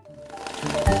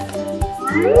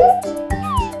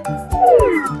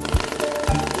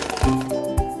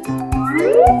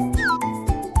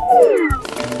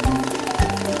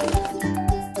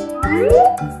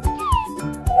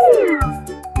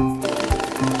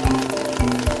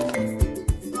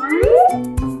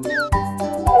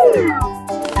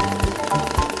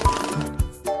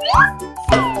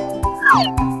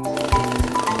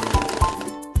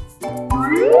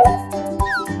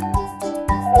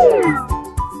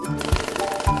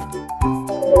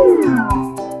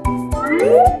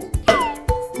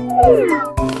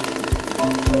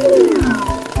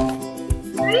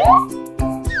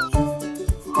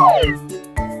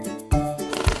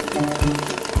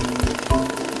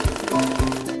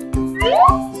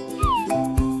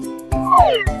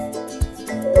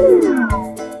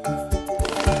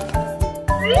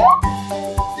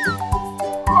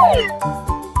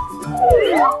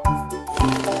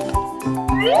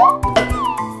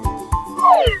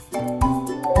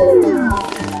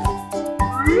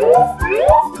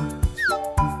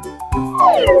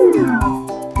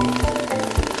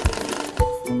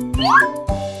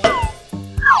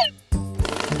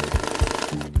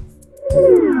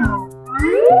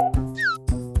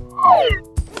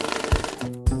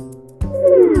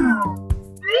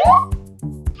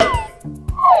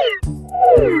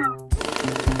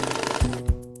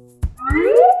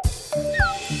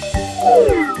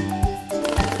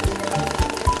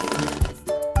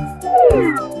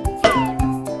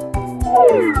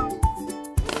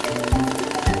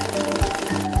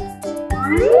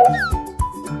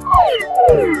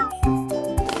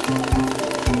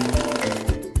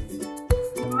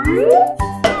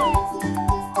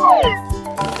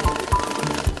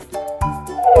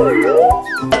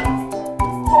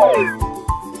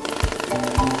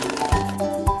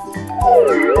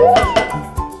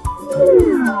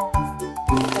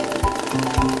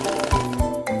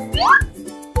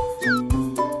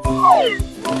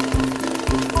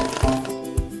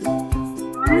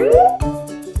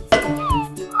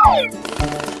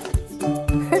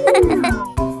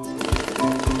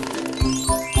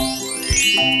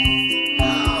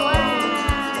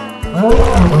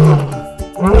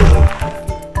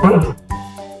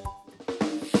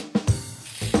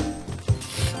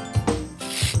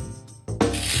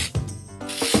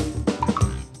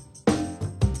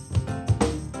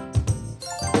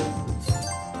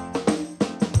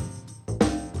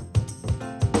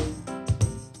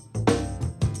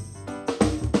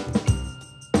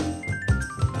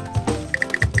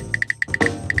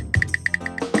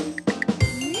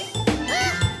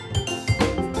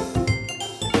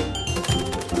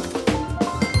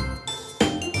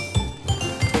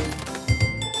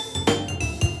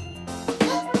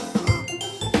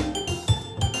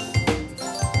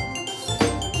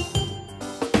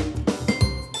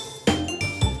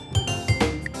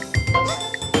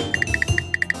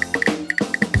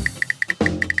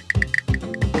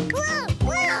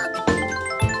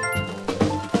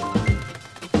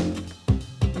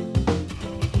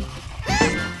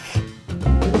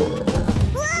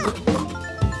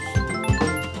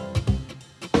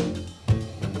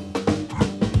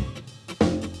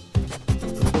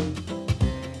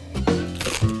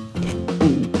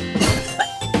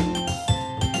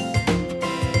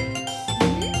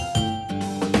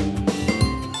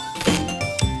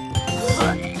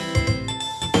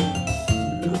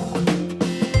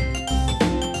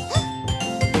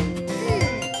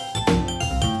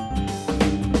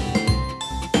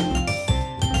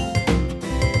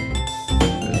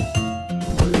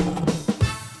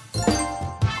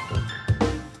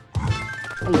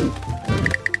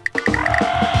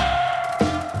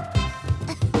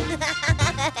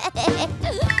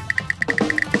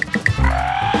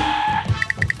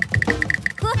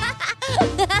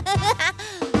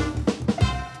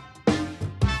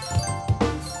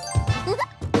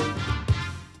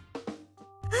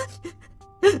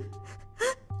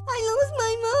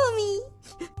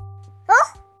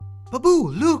 Baboo,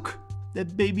 look!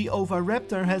 That baby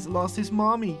Oviraptor has lost his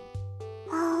mommy.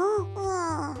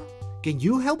 Can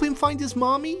you help him find his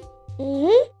mommy?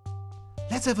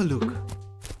 Let's have a look.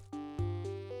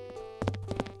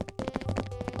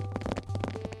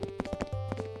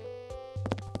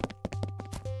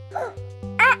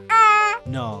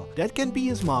 No, that can't be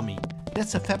his mommy.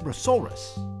 That's a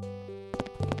Parasaurolophus.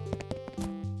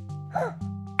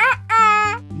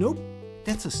 Nope,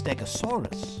 that's a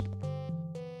Stegosaurus.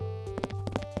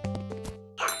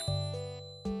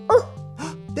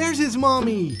 There's his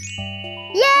mommy!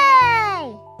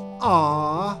 Yay!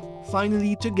 Aww,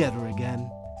 finally together again.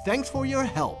 Thanks for your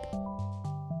help.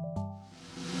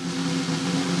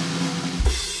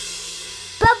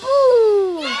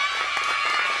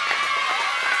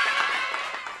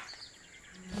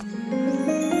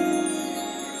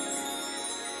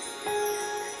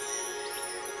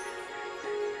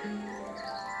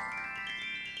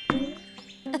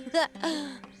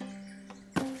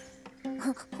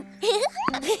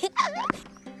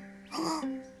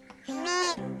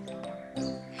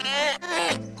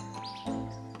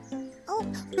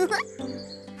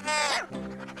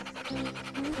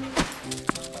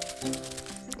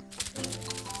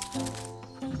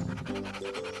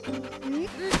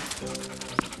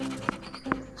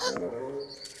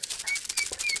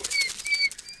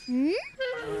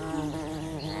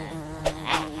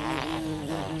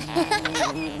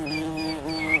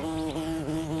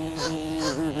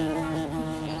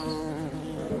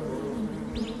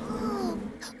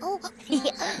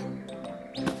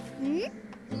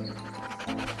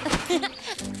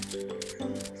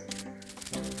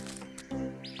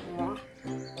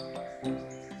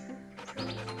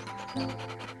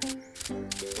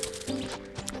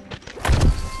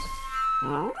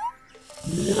 Oh,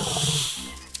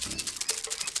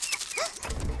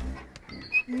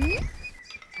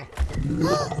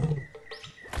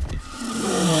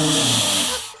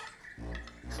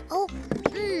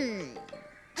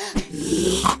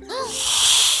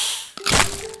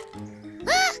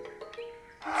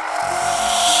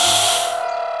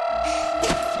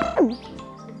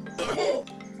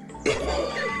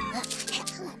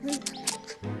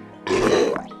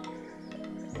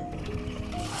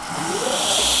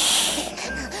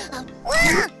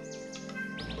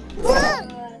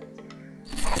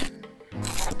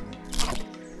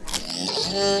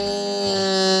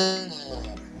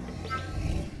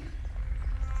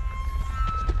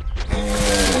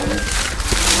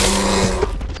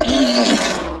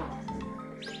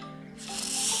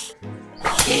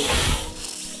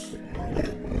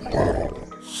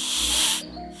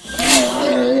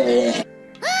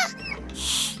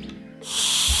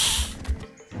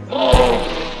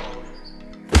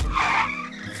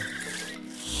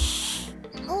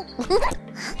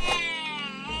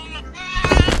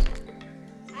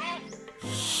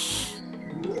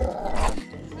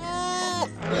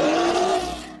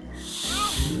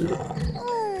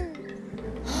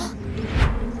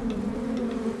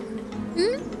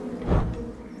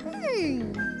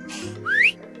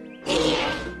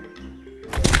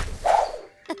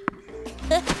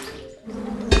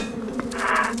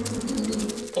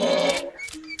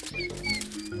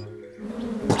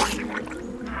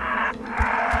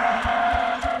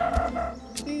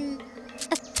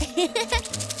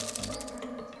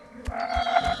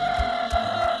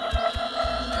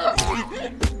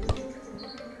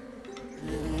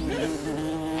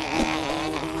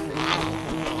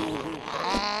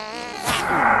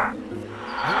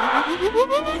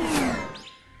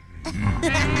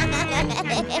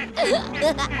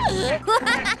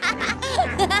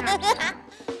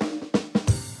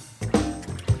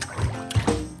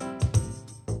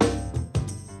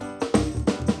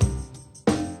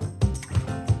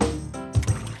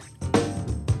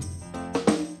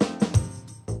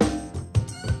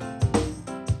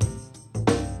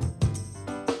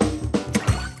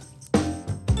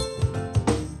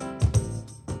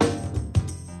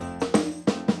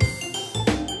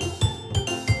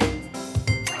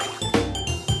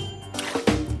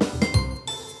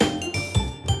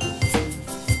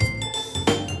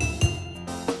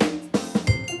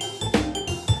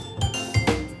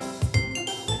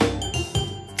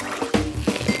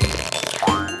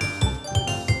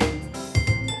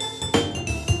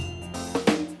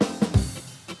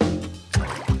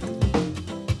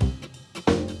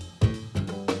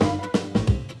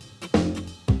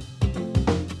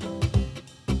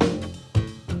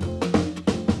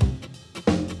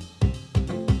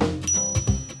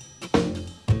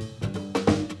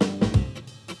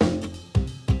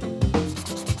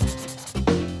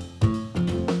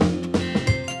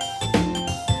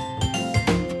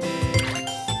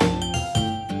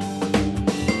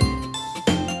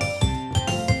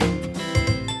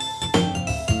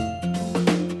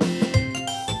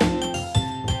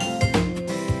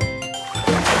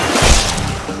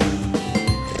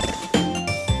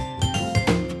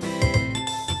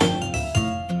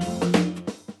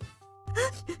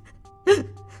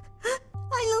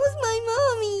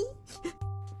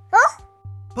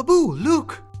 Baboo,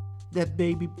 look! That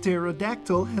baby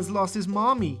pterodactyl has lost his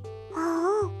mommy.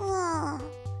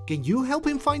 Can you help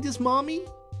him find his mommy?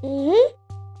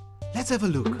 Let's have a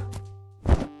look.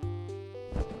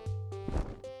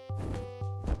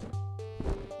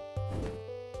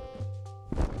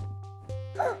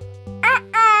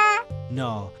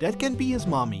 No, that can't be his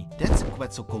mommy. That's a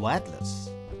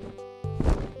Quetzalcoatlus.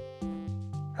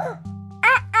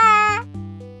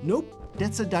 Nope,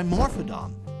 that's a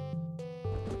Dimorphodon.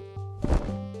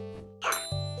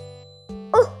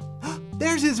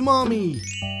 There's his mommy!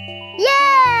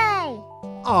 Yay!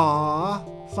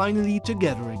 Aww, finally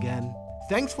together again.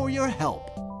 Thanks for your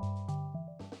help.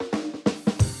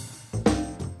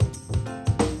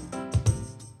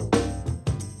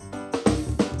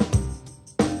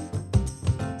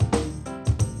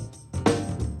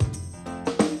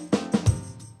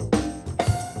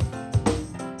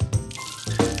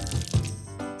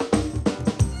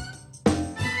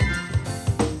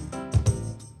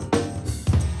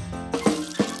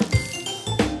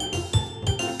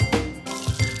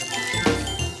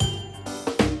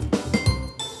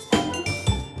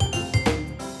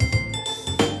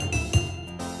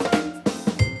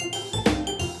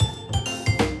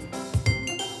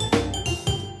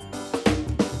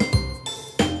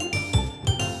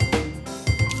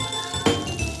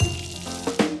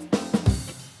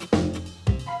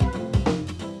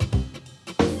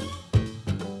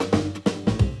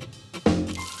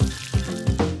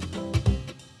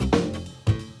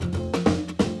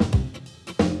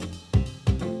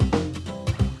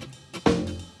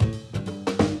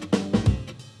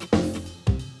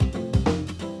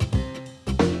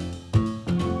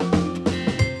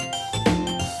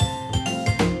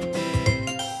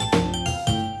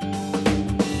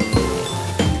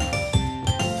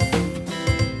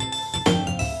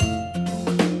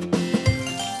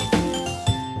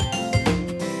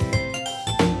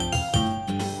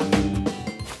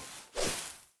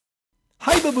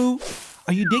 Baboo.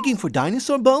 Are you digging for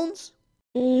dinosaur bones?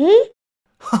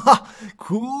 Haha,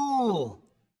 cool.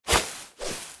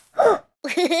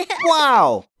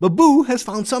 Wow! Baboo has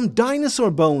found some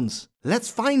dinosaur bones. Let's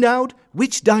find out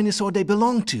which dinosaur they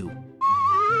belong to.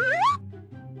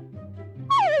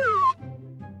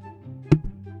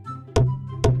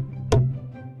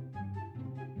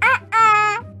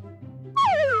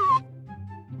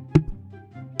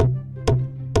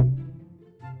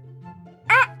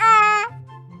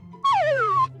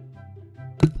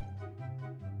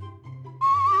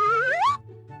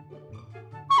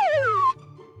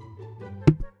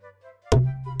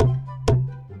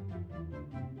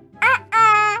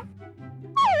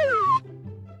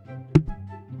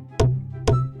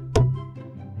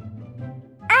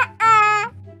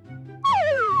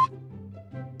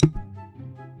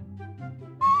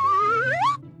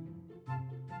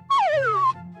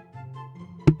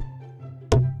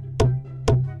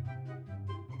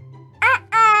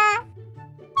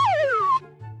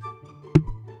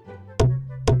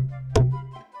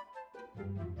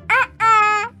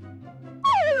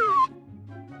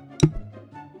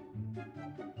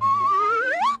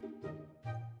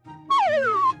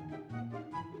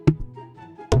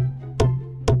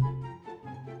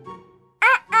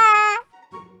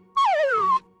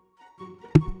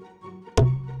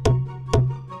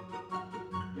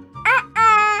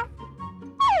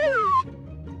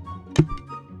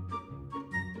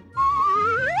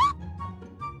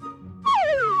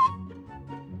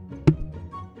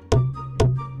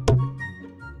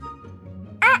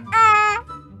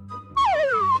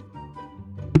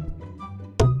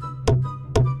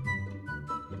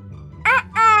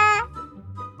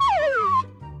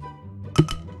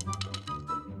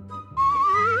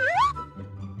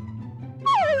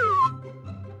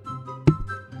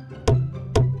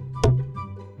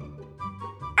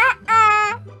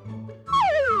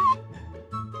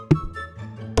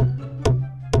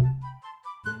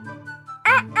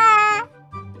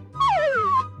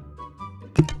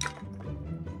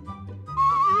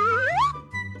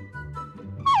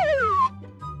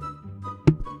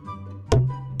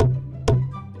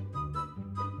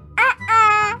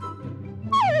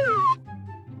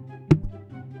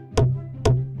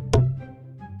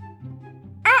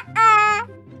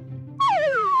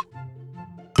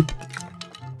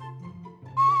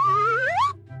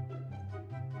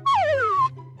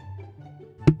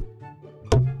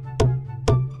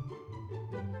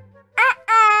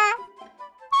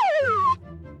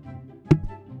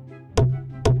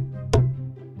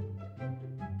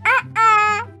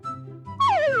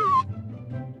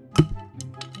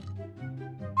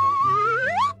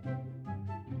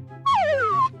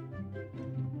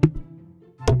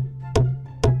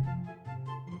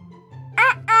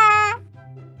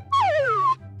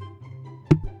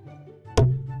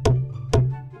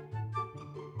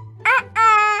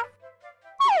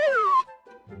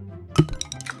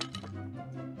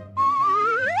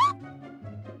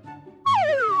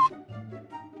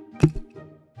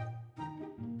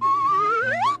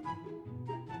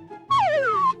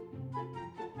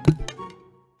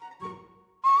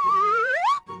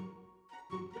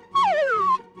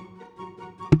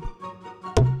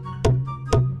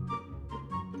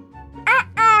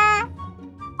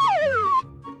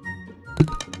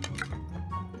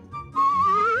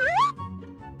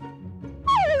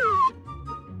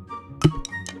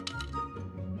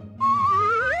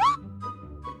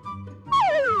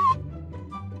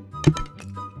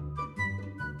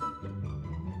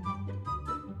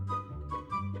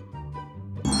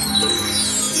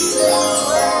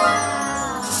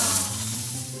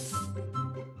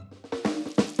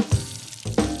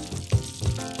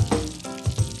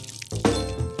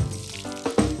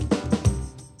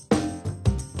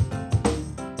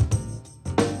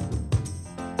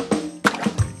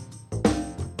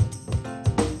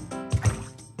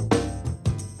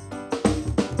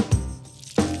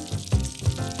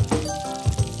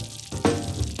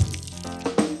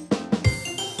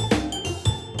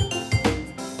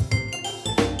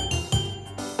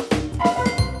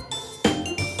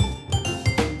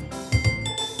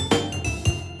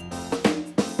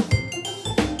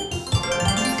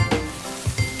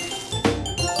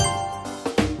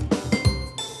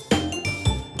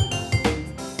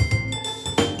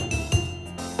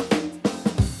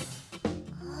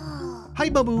 Hi,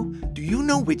 Baboo. Do you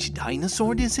know which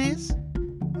dinosaur this is?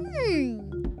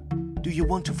 Do you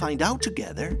want to find out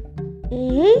together?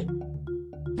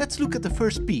 Let's look at the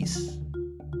first piece.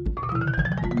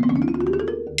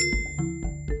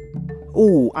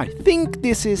 Oh, I think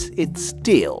this is its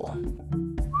tail.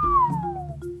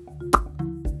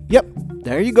 Yep,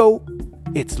 there you go.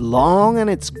 It's long and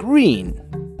it's green.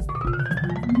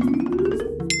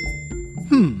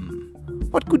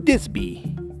 What could this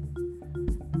be?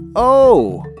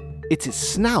 Oh, it's his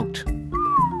snout.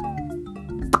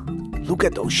 Look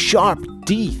at those sharp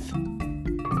teeth.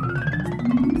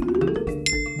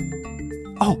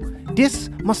 Oh, this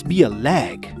must be a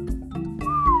leg.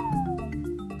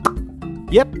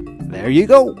 Yep, there you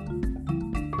go.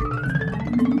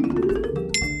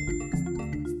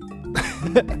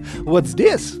 What's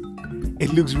this?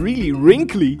 It looks really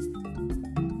wrinkly.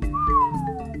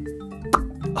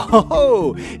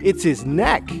 Oh, it's his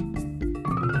neck.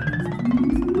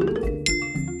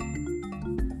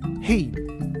 Hey,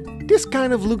 this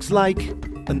kind of looks like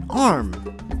an arm,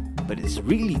 but it's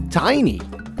really tiny.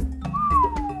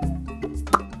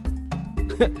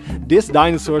 This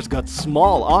dinosaur's got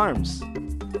small arms.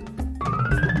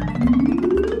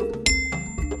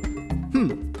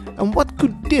 And what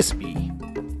could this be?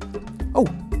 Oh,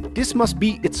 this must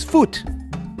be its foot.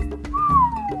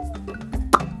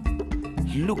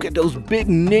 Look at those big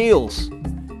nails.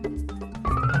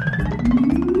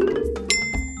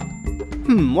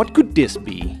 What could this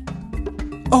be?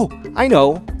 Oh, I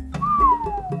know.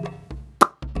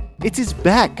 It's his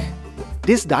back.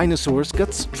 This dinosaur's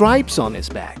got stripes on his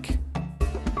back.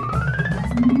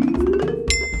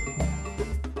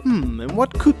 And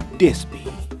what could this be?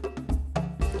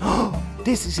 Oh,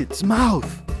 this is its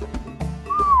mouth.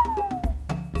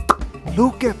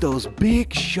 Look at those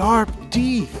big sharp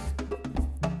teeth.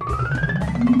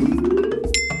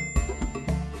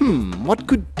 What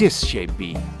could this shape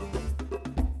be?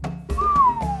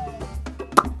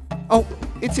 Oh,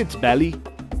 it's its belly.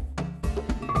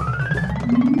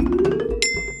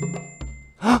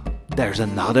 There's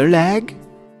another leg.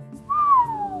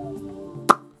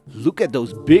 Look at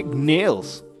those big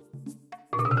nails.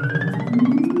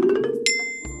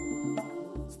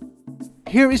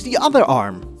 Here is the other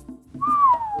arm.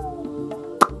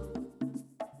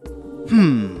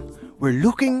 We're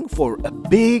looking for a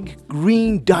big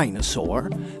green dinosaur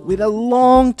with a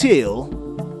long tail,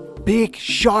 big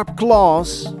sharp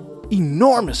claws,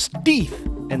 enormous teeth,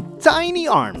 and tiny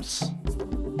arms.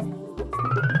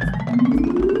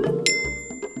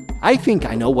 I think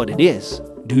I know what it is.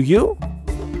 Do you?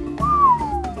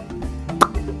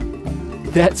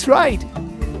 That's right.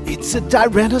 It's a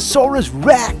Tyrannosaurus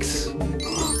Rex.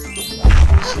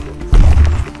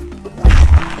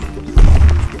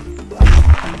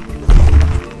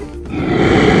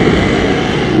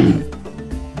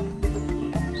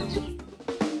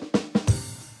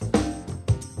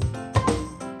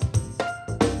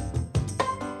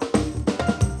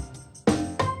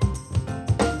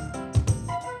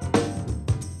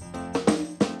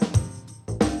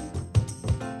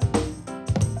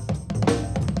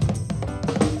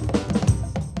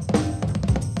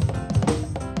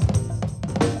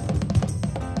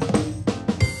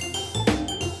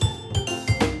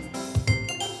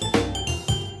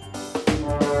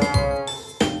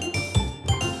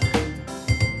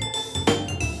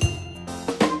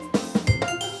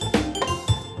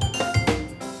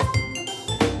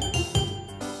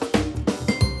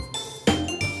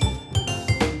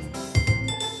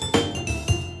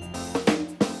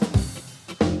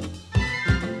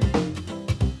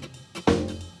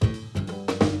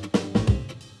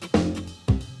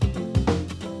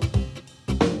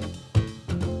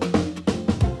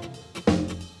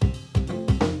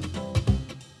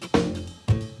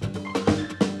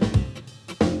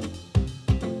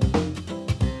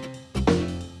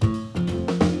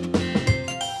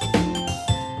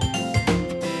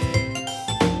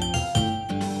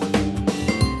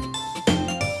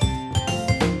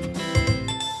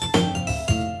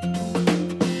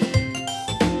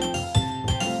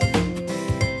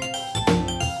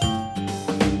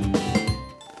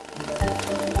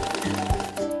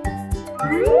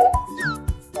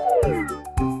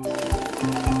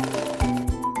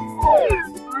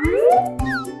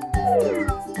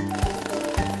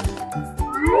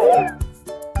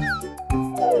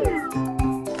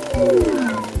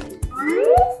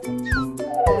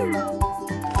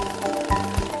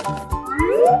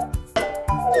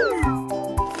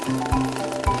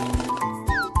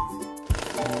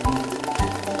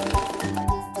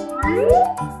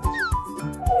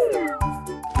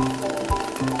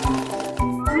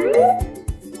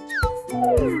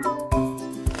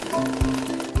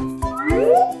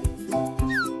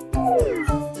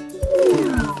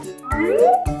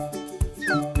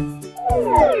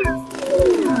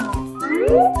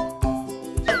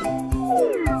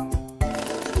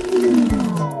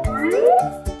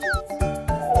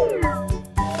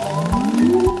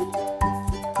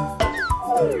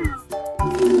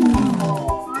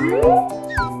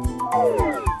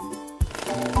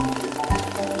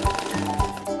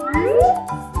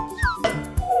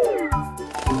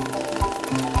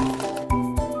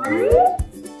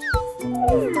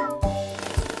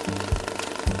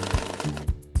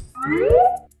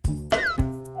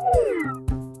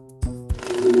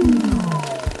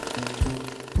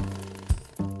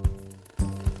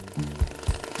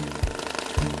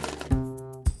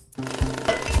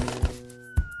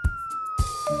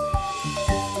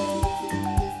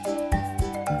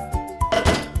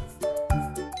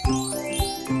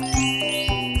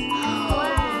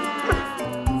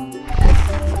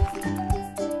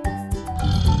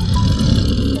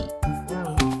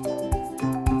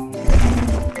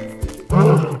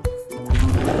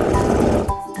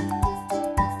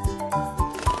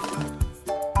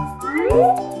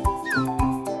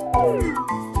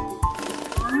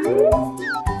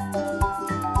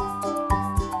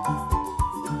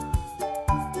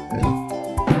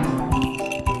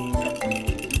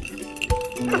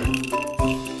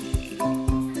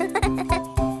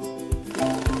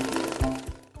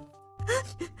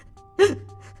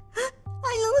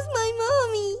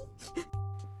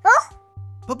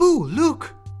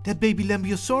 that baby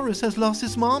Lambeosaurus has lost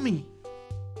his mommy.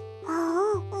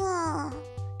 Oh.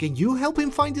 Can you help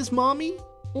him find his mommy?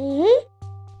 Mm-hmm.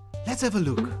 Let's have a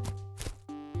look.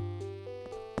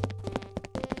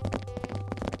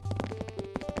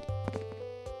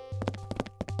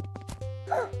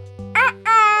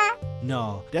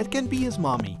 No, that can't be his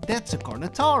mommy. That's a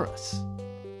Carnotaurus.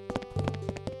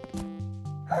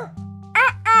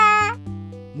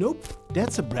 Nope,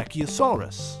 that's a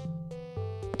Brachiosaurus.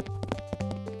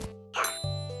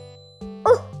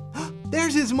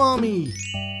 There's his mommy!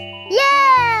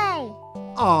 Yay!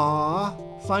 Aww,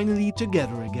 finally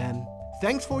together again.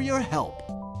 Thanks for your help.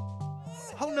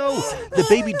 Oh no, the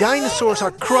baby dinosaurs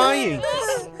are crying.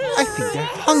 I think they're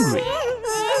hungry.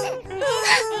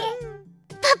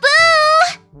 Baboo!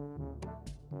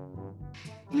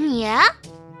 Yeah?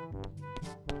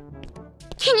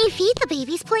 Can you feed the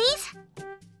babies, please?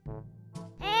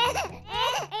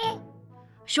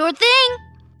 Sure thing.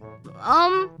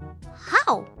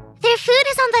 How? Their food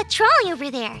is on that trolley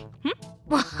over there.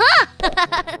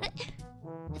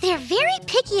 They're very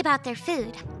picky about their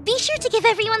food. Be sure to give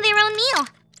everyone their own meal.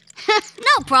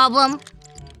 No problem.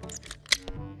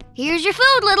 Here's your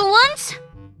food, little ones.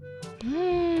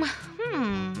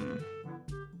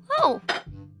 Oh.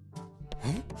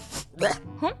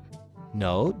 Huh?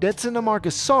 No, that's an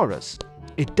Amargasaurus.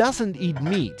 It doesn't eat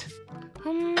meat.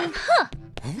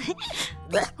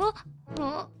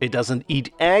 It doesn't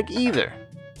eat egg either.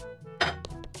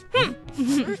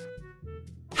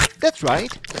 That's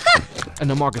right. An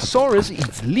Amargasaurus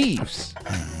eats leaves.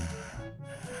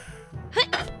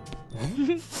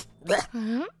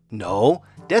 No,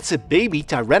 that's a baby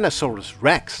Tyrannosaurus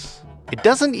Rex. It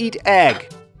doesn't eat egg.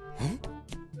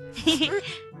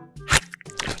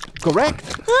 Correct.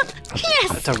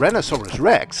 Yes. A Tyrannosaurus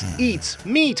Rex eats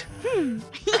meat.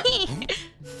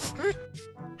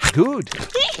 Good.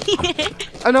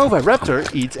 An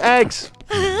Oviraptor eats eggs.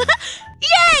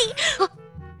 Yay!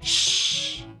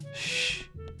 Shh. Shh.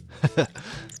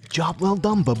 Job well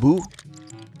done, Baboo.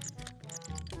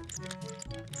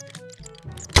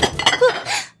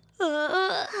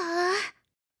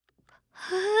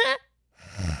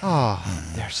 Ah,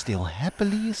 they're still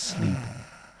happily asleep.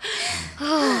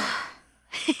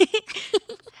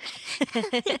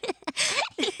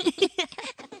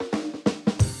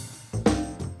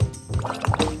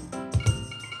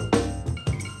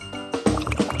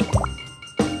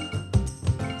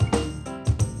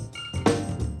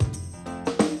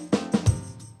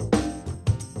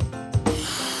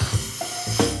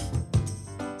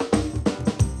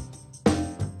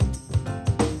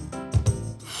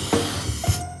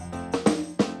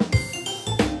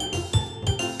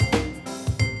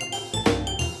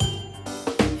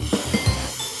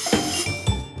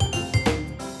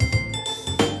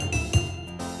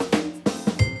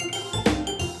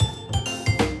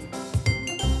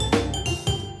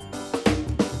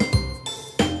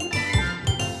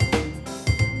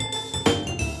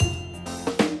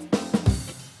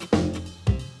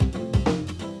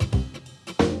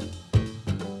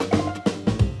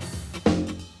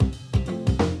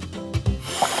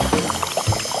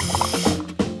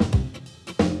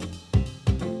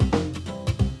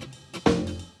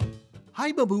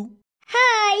 Hi, Baboo.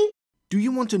 Hi. Do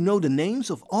you want to know the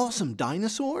names of awesome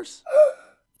dinosaurs?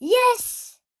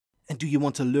 Yes. And do you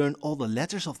want to learn all the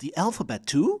letters of the alphabet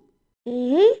too?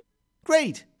 Mm-hmm.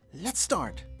 Great, let's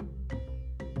start.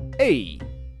 A.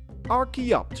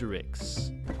 Archaeopteryx.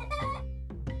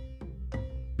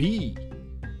 B.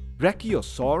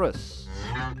 Brachiosaurus.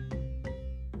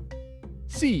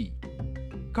 C.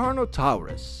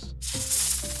 Carnotaurus.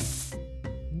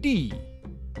 D.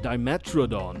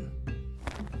 Dimetrodon.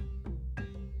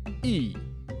 E.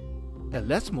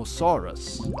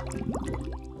 ELASMOSAURUS.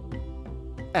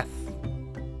 F.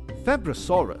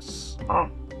 Fabrasaurus.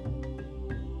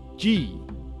 G.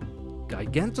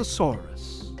 Giganotosaurus.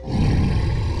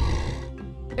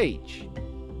 H.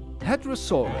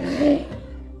 Hadrosaurus.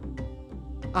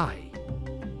 I.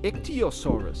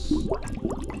 Ichthyosaurus.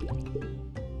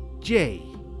 J.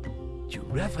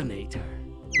 Giraffinator.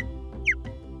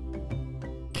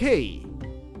 K.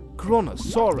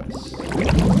 Kronosaurus.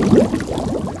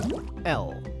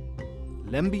 L.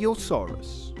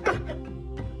 Lambeosaurus.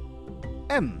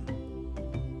 M.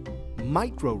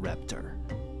 Microraptor.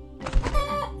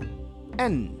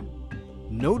 N.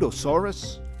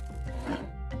 Nodosaurus.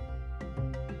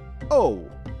 O.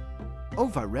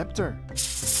 Oviraptor.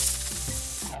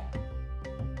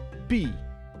 P.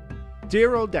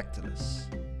 Pterodactylus.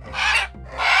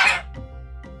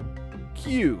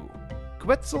 Q.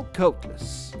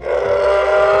 Quetzalcoatlus.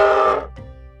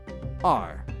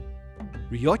 R.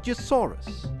 Riojasaurus.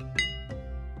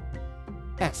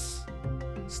 S.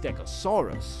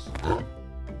 Stegosaurus.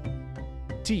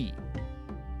 T.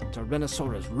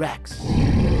 Tyrannosaurus Rex.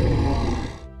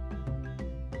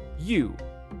 U.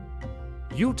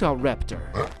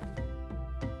 Utahraptor.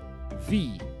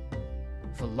 V.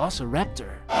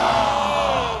 Velociraptor.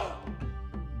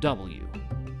 W.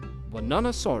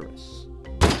 Dinosaurus.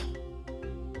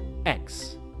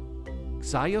 X.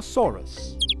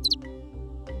 Xiosaurus.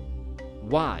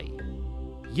 Y.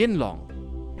 Yinlong.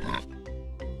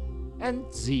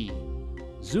 And Z.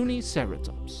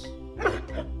 Zuniceratops.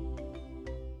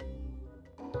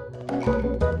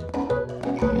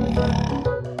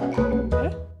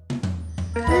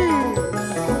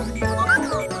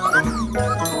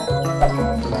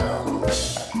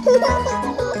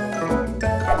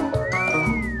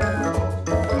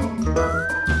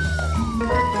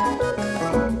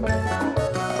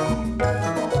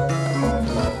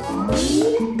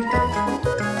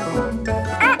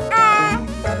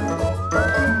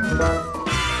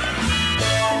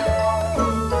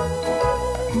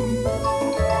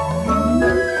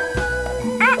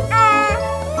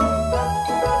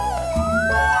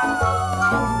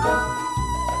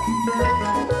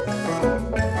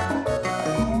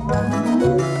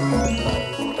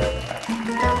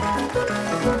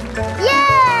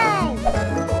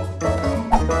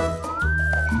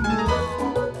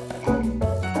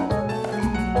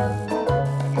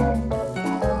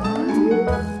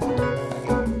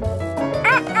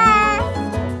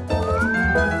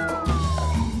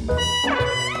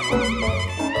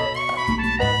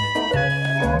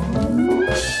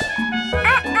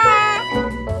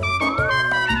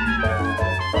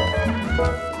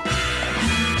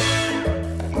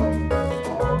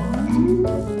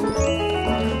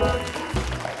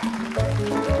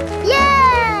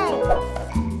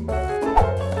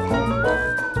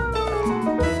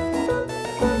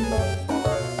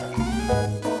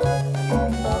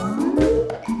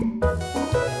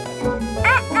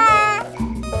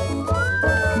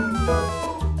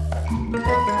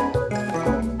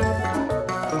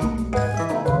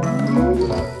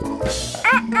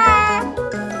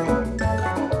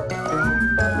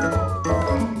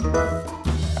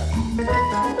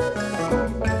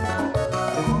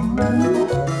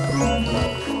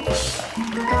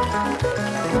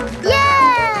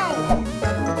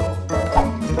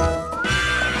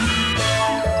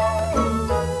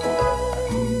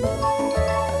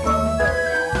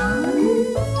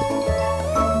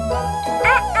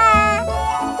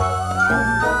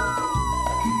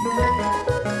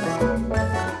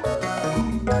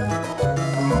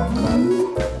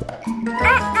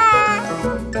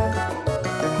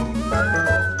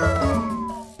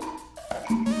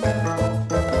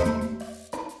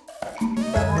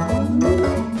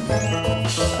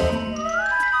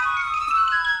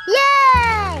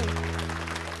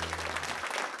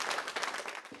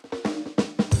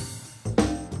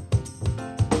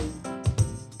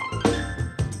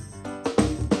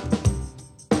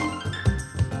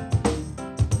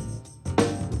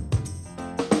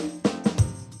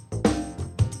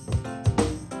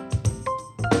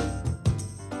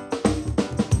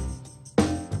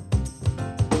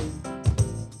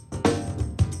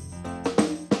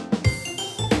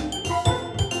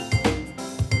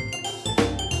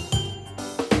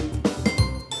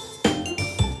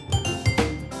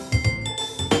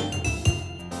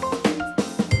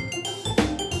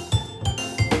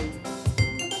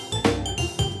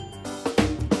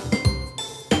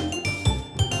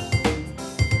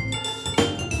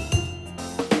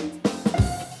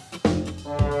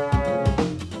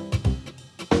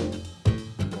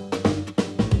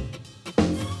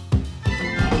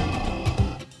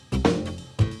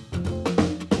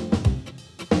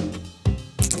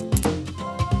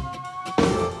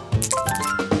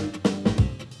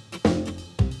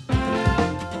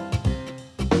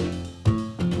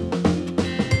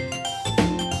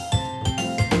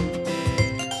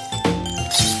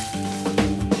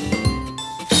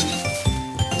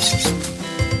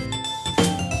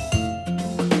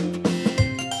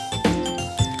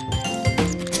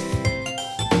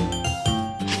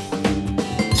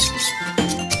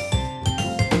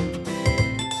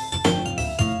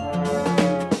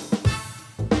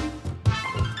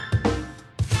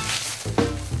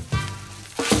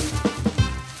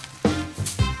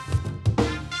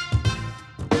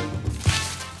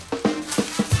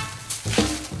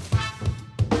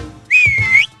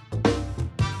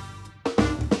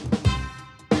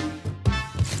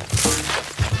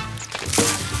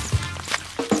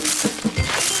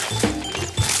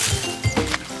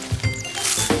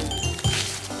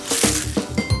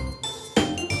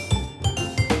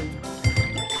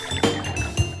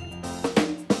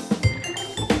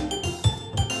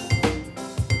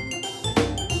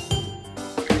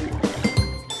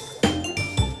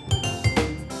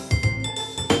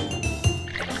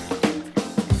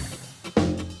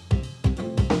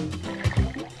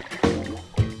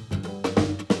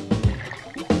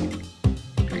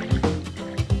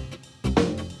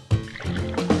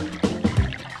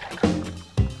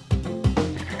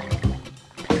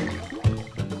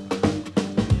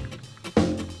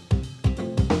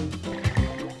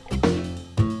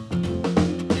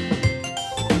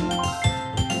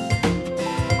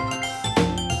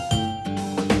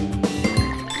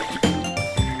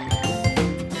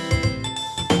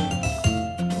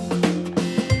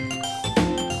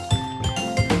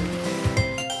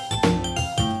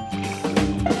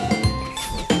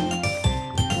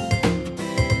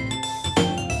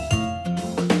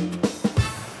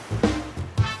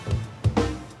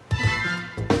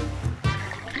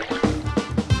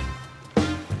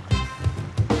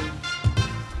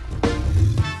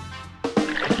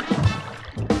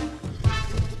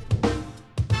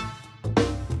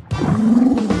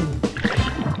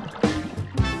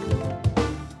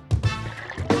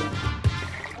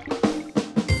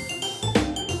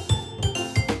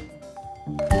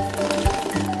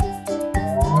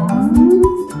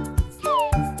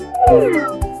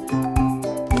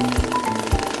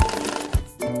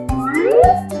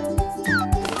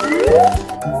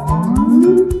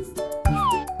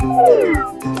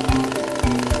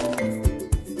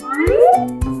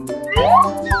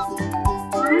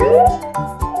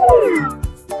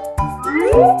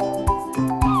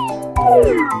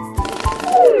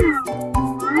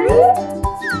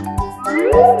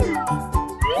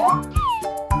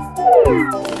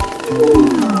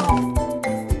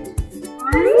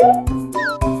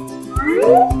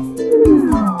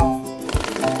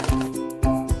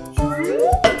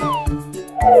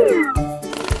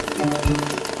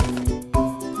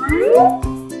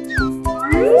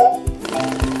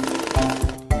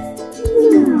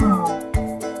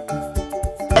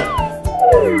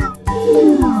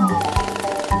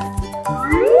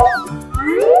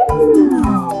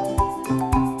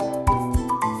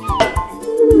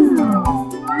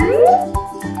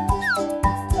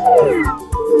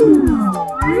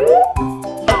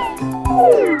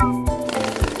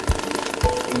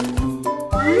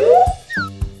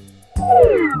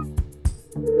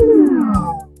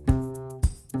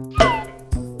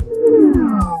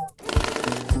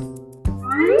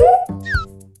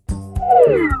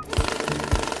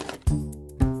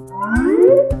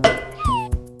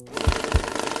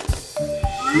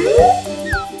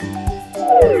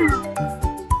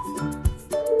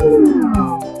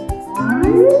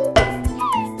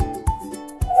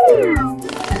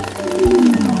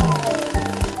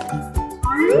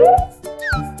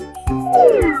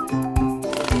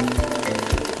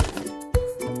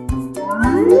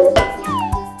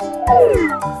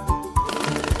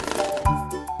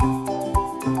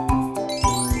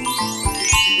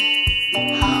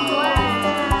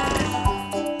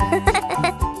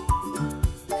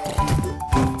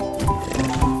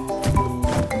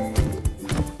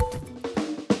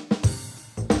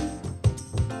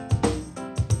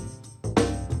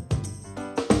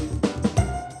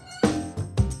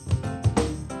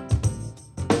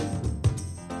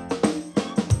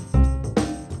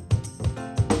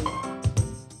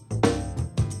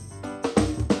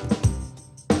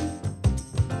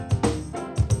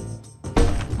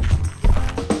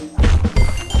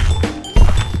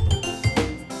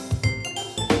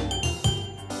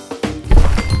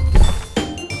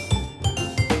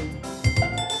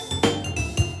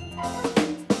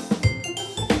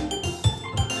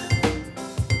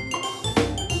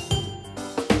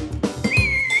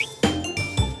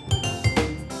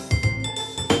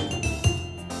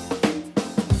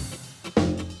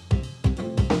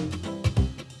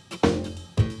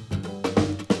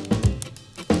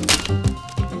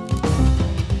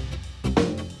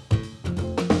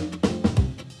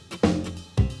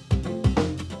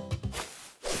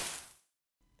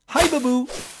 Baboo,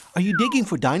 are you digging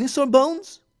for dinosaur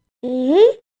bones?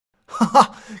 Mm-hmm.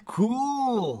 Haha,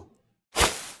 cool!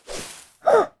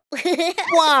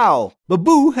 Wow!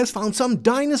 Baboo has found some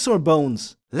dinosaur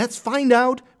bones. Let's find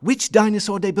out which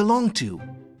dinosaur they belong to.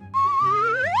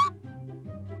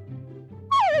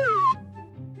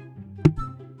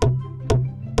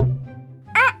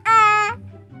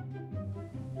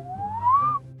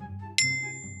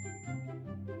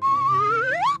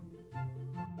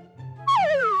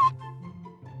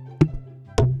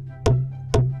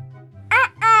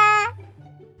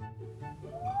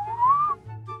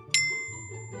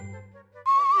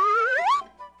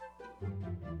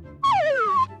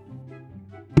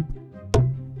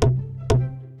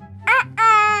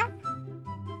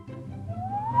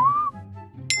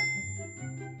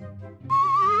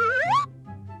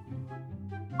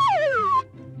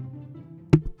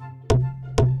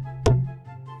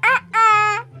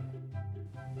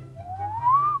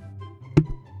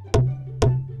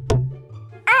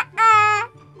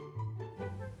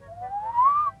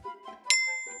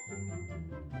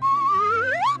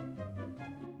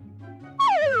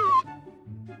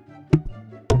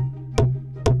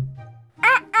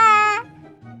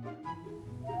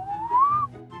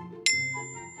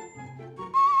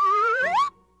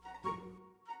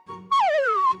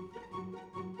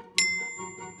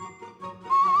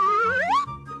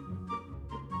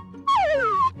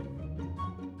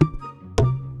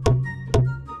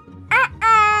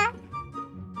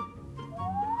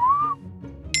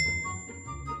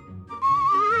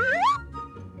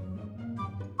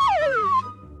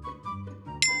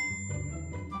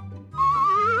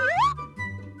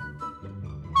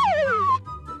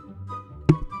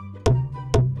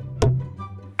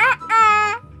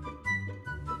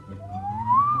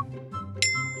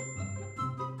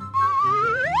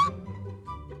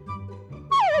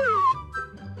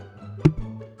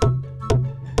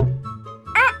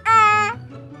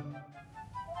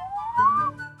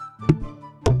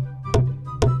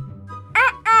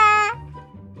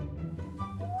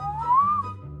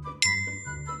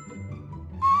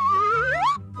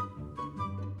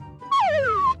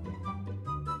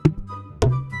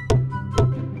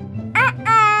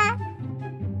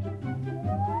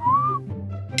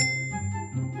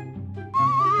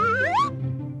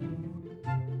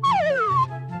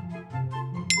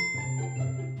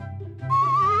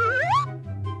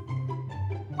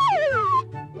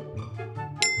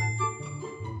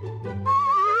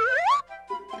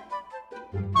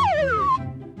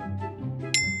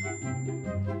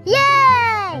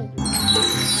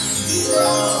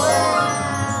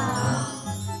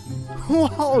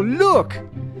 Wow, look!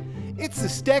 It's the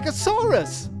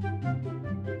Stegosaurus!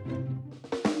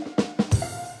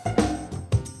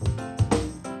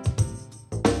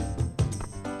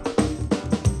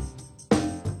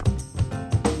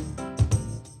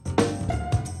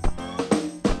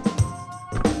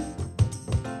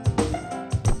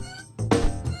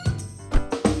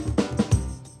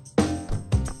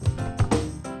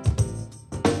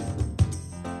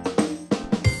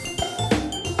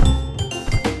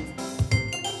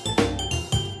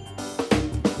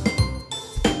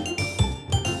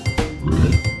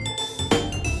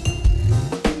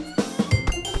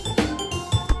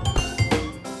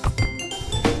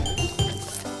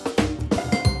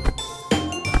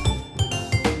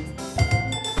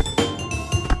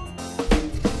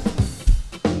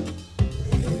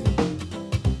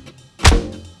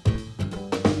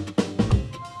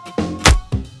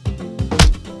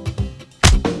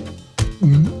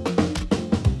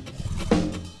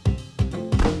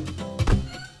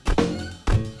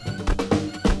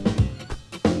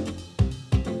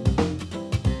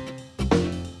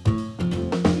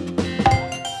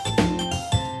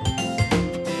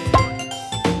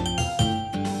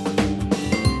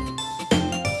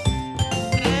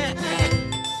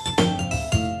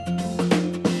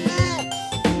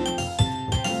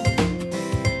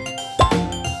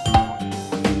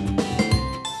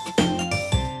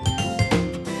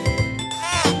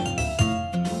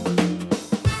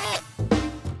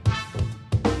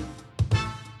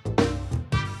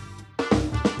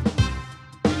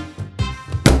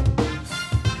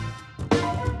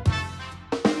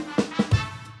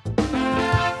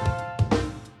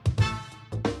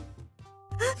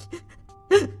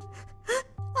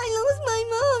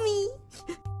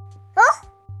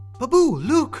 Baboo,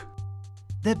 look!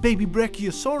 That baby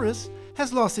Brachiosaurus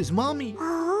has lost his mommy.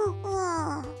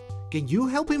 Can you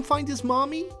help him find his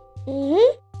mommy?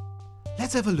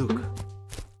 Let's have a look.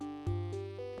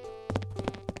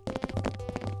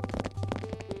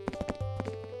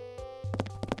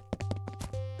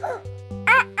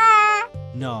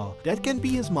 No, that can't be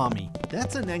his mommy.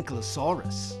 That's an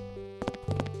Ankylosaurus.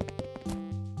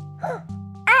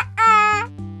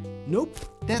 Nope,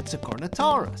 that's a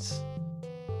Carnotaurus.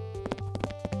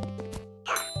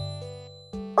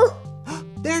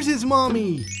 There's his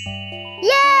mommy!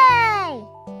 Yay!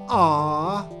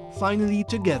 Aww, finally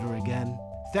together again.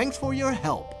 Thanks for your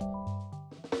help.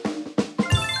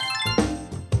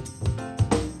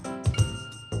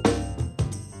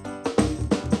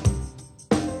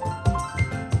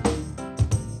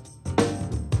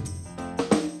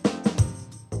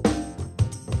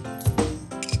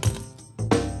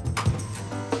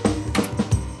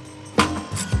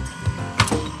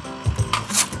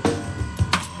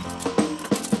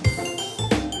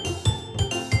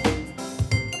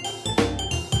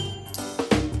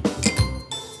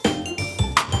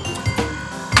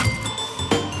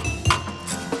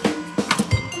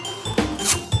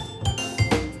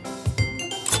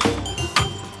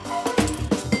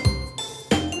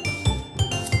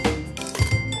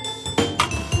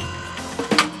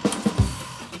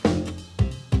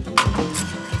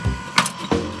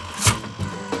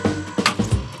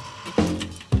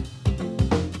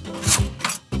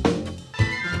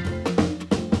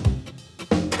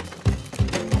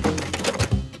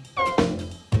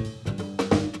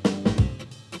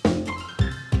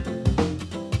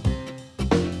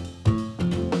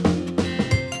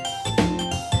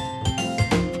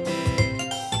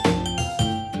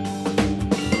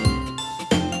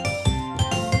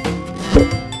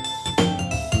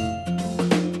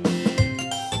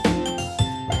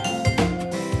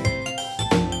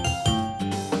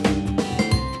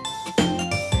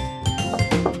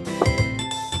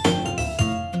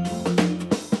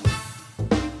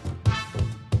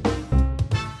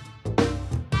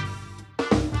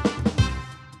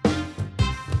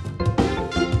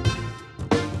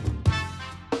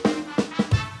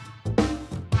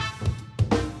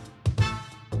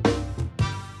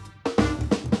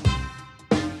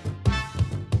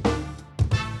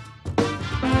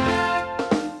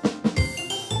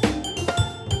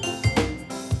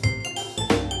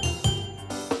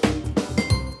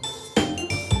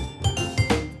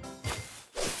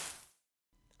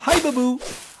 Baboo,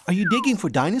 are you digging for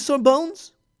dinosaur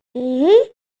bones?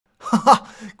 Haha,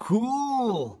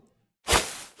 cool!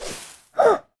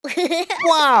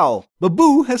 Wow!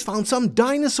 Baboo has found some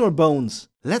dinosaur bones.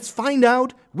 Let's find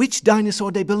out which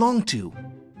dinosaur they belong to.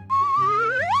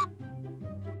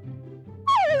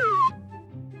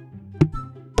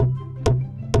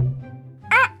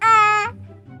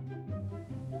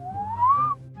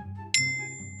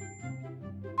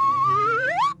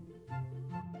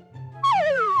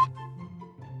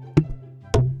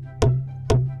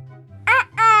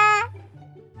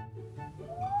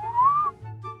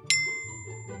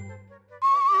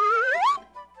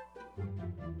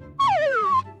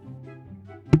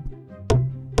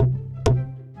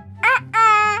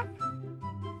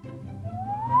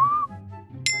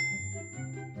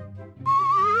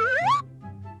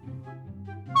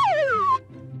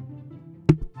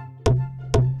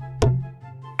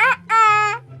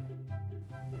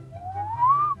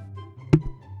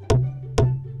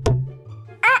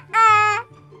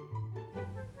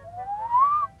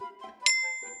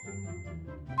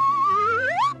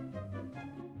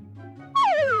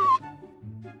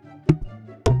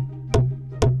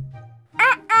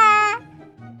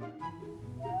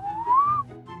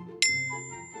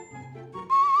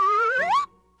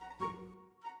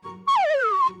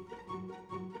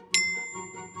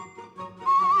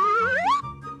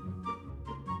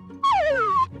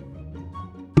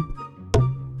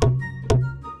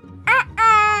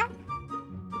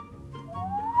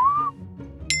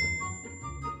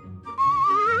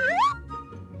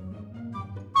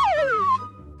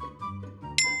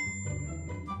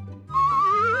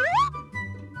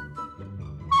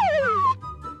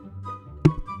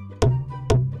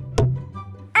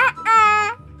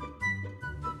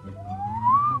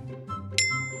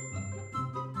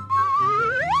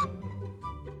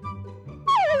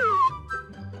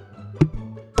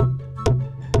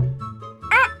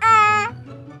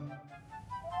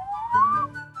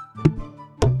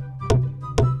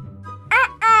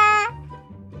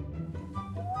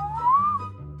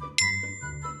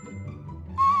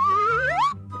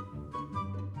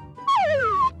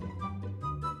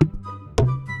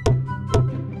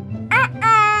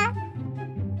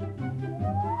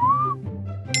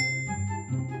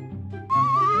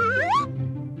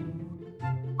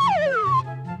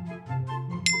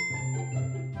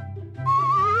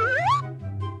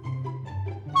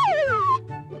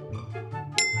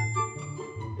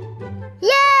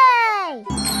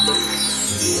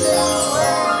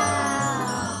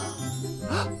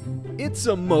 It's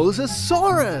a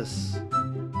Mosasaurus!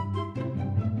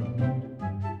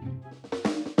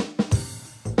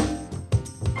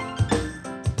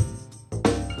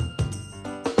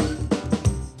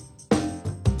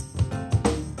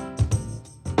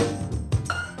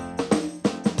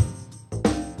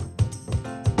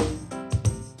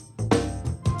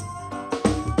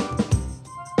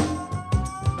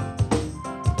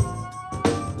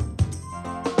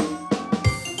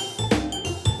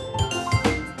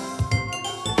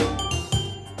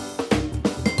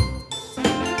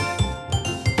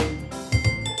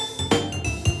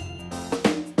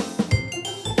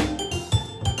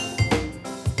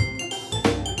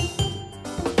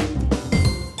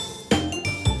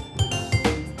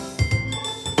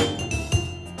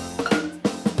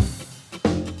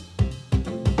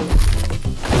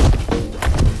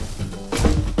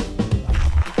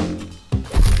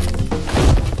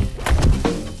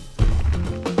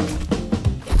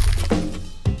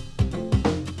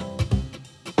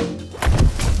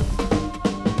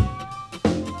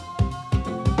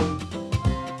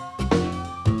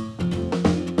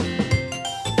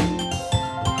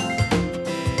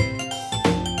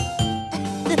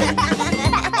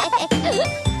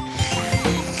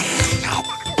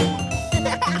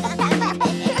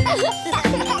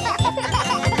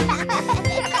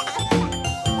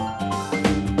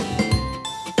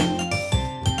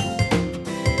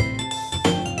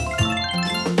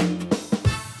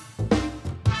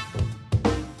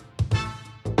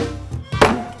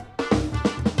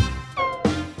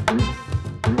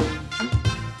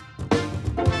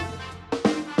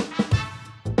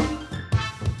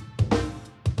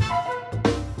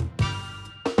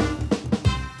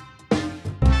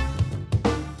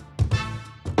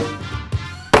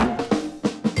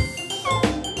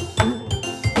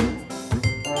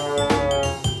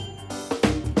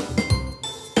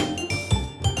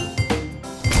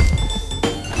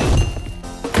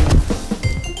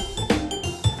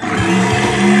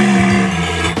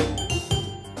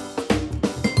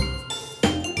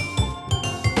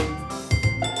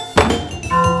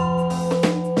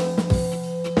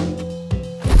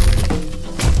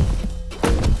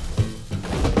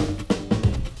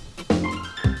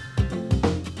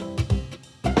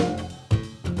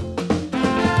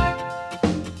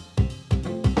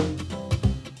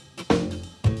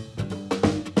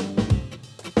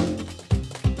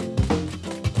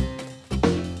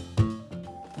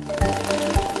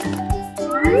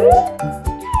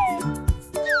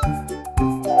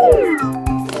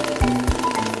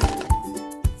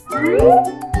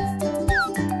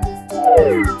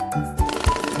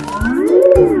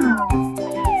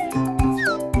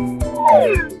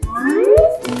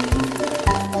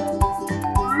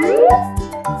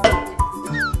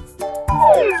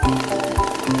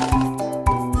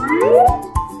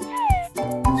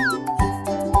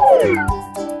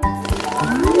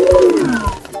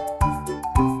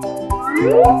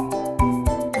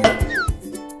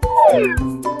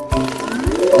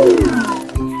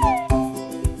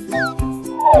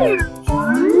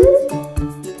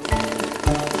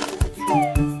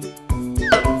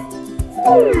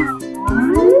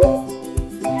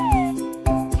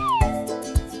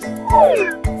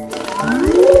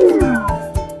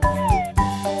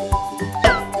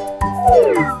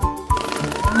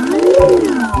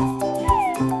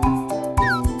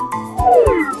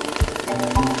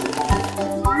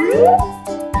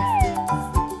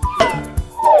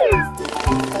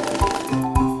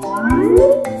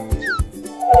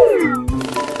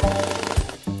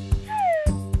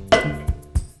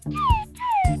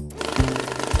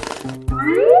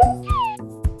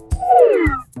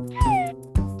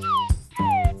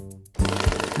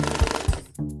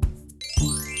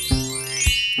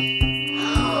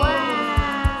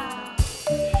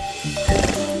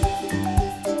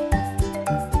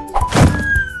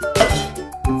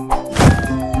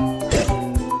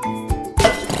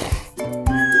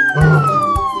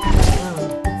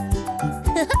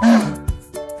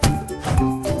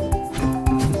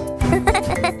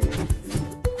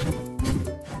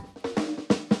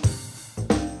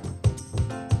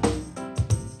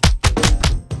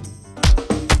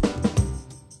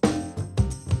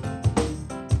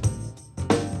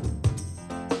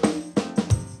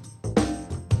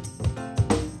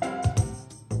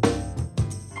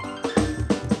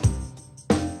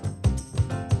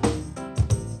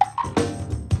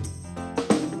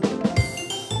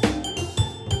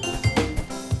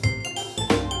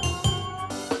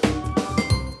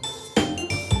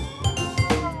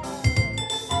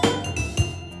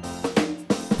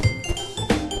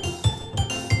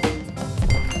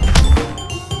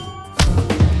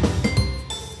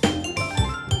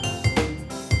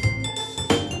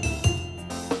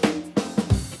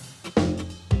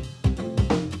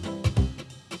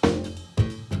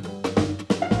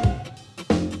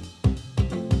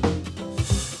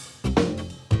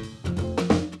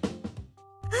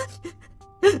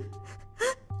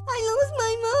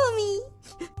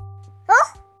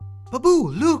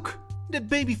 Baboo, look! That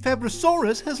baby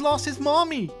Fabrasaurus has lost his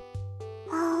mommy.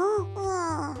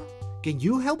 Can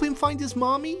you help him find his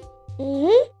mommy?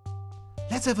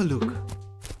 Let's have a look.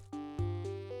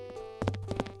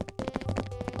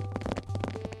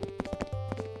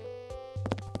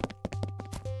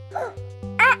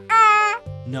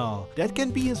 No, that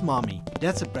can't be his mommy.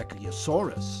 That's a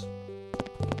Brachiosaurus.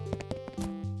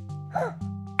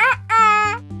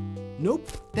 Nope,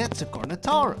 that's a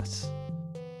Carnotaurus.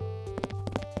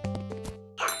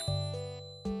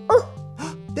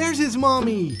 There's his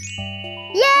mommy!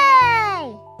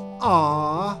 Yay!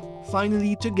 Aww,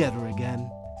 finally together again.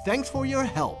 Thanks for your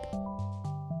help.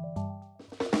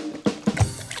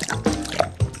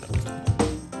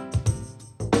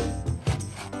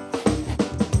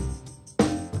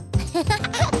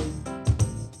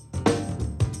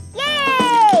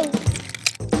 Yay!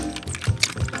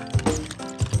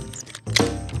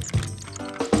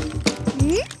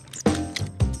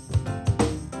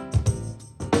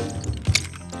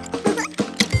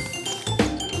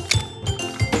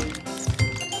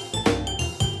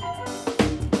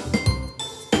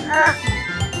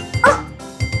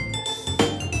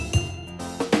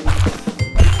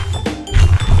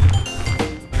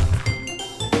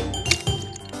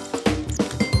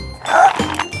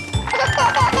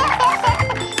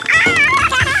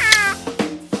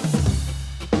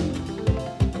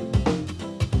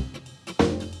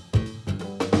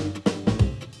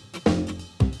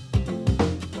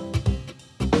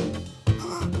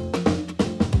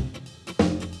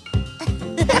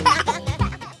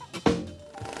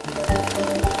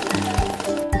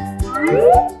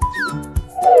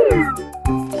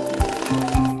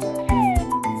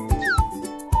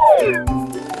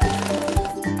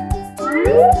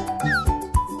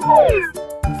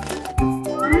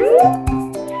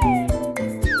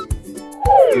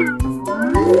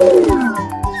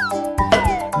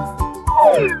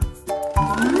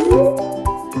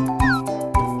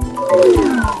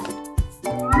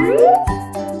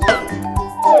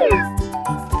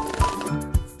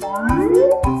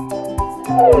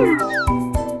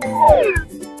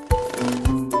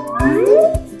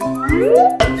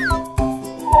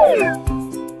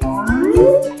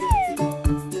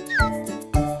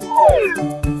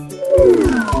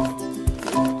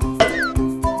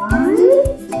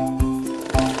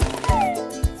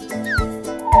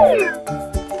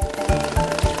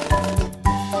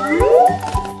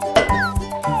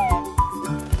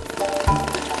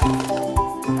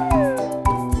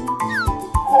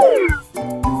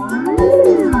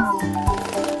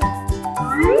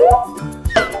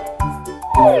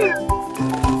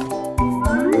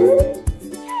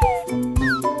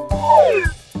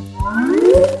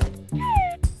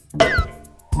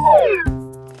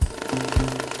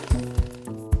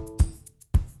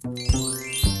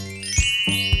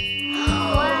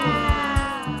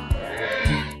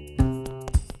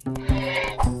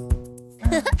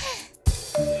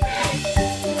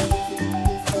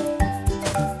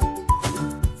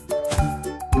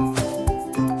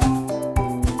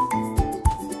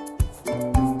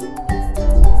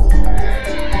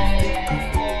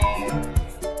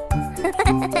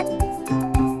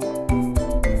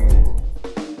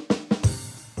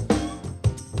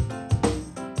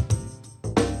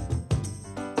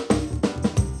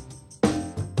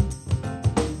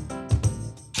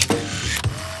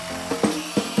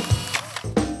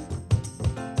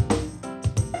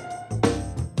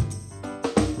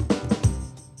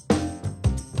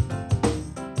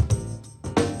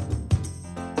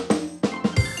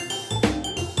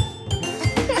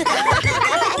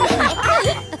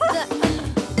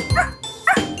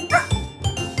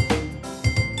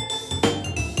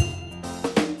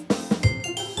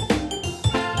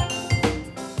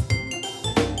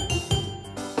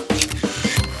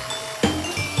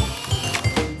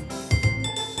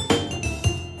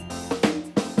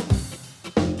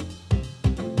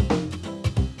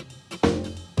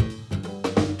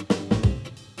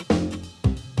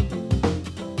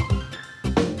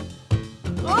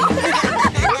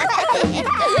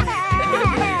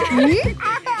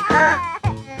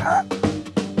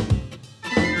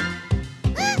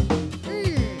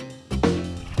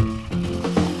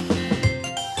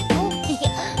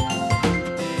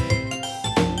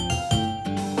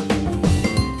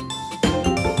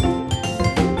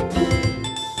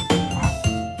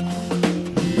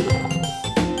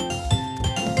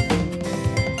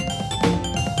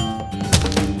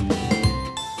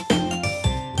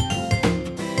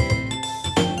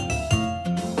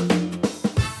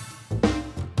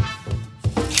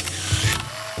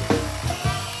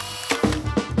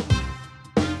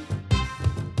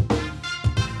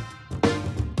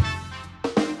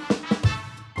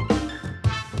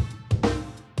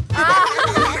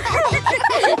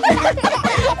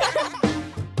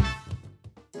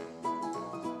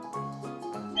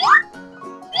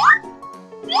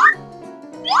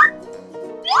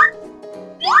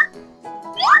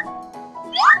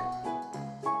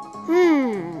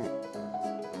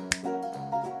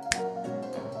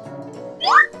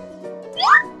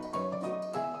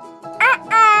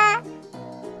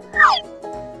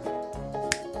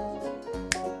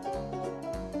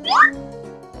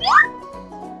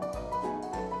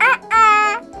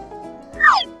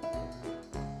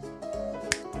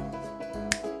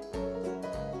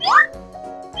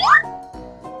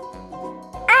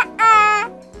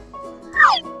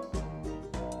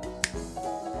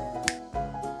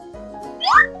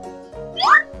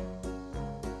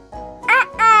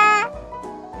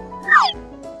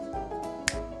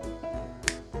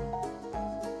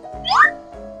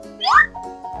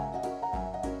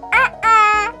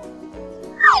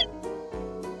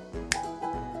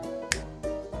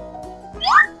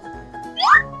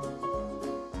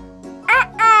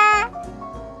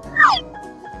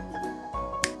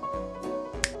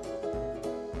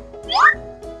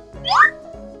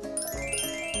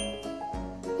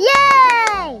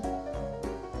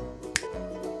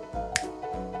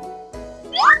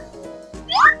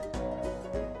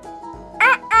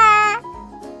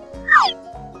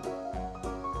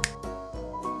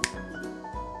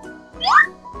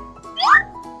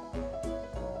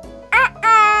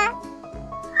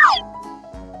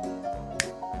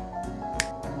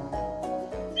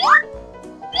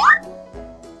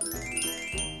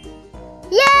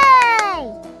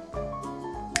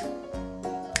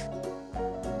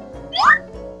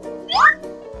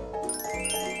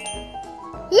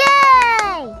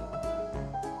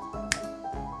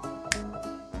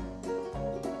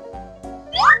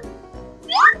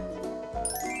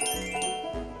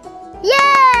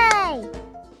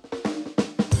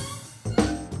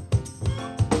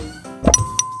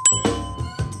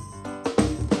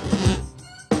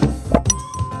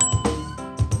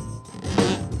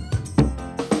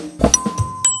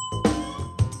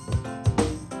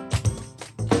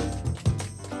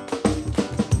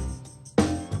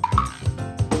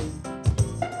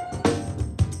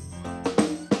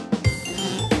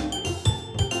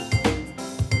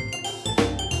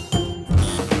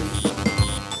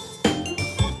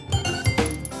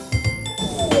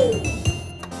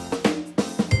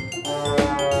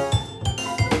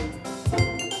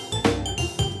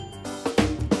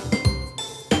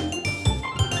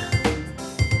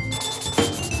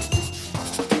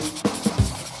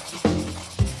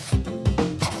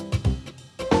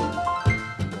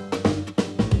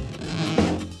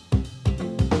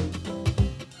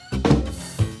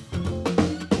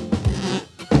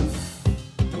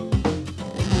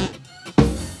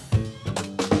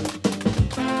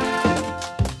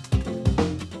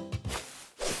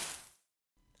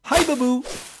 Baboo,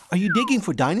 are you digging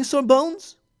for dinosaur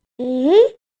bones?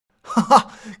 Mm-hmm.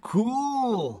 Haha,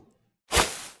 cool!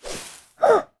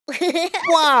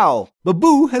 Wow!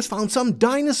 Baboo has found some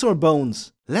dinosaur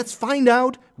bones. Let's find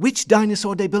out which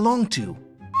dinosaur they belong to.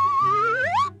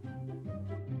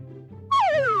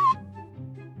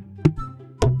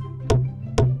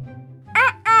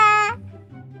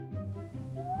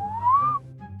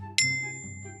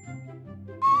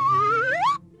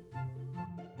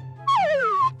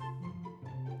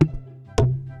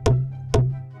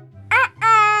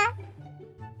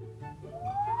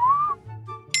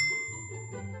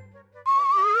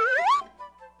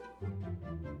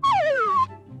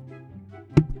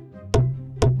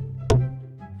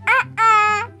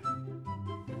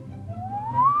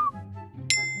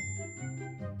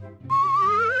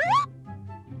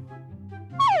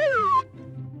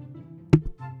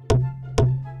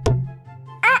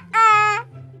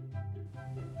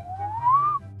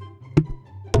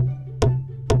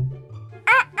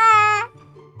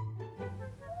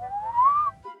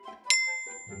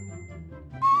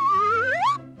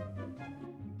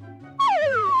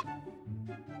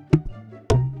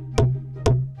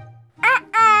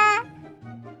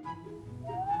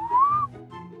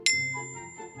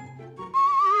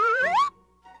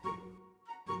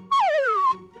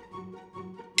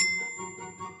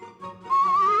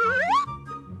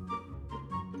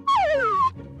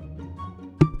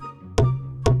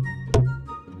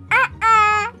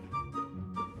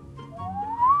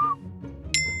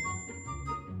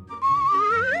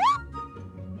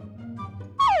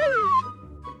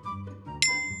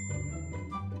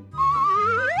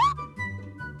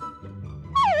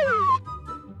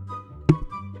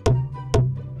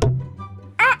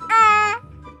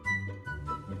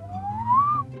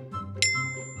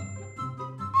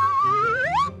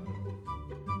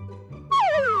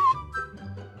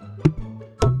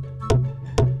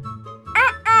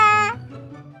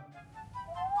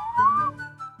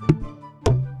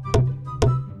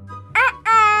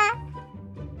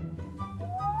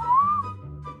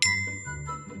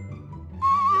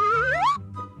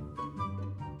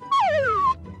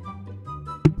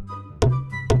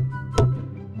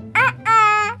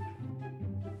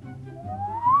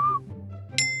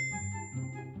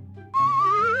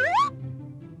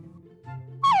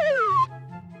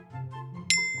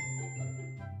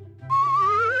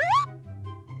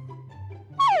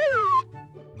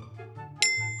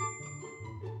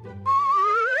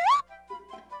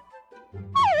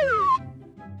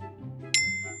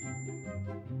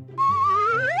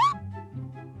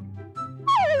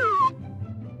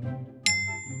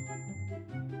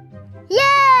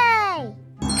 Yay!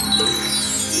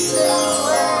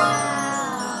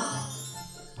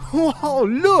 Wow,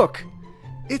 look!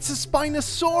 It's a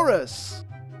Spinosaurus!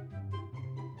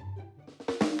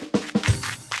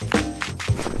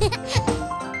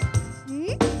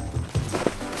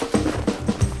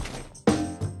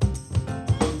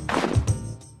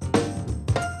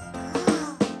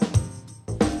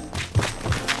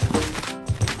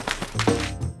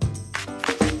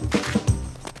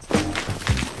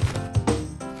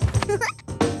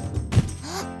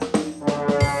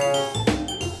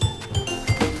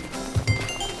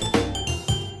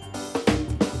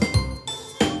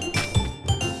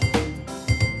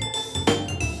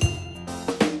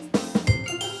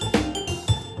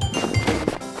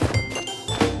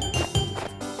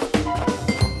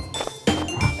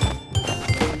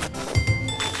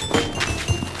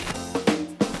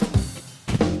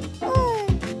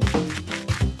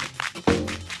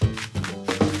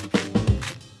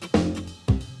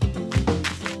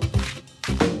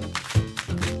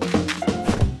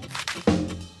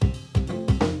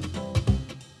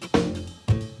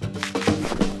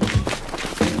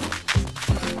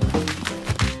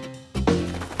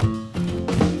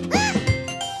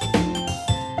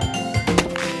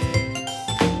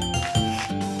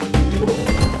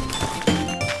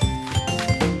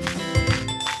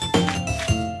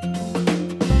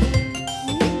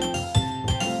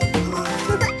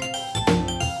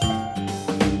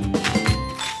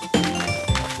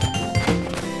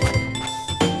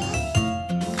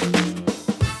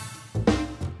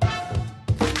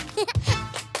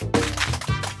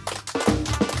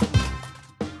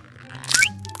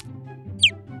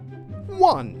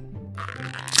 One,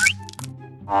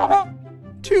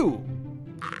 2,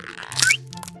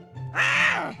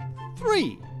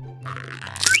 3,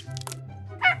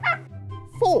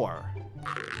 4,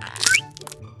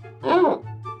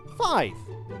 5,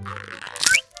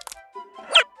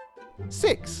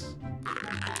 6,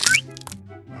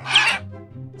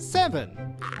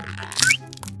 7,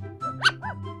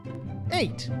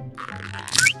 8,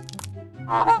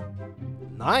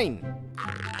 9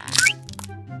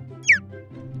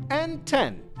 and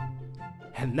 10.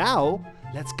 And now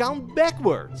let's count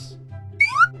backwards.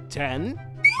 10,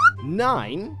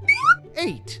 9,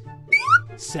 8,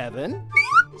 7,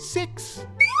 6,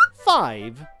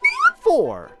 5,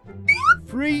 4,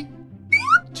 3,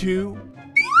 2,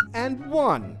 and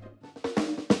 1.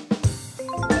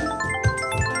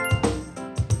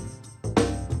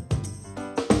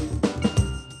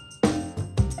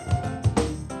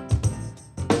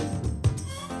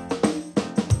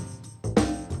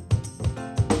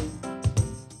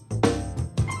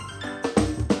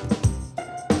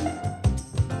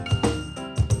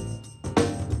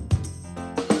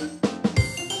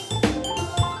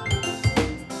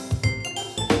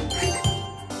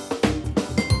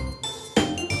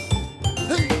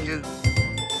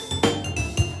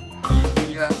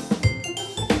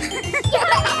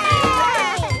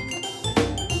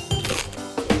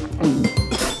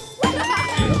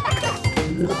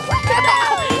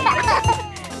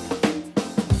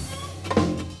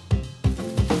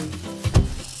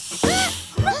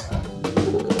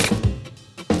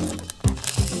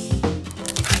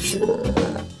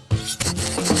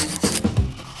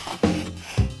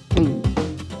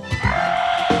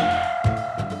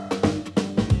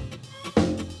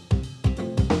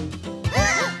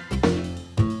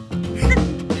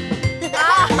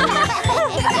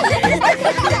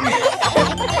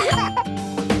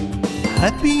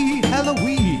 Happy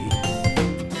Halloween!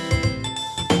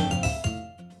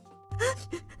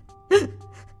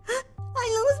 I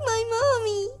lost my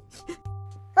mommy.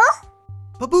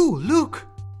 Baboo, look!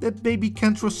 That baby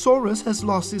Cantrosaurus has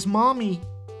lost his mommy.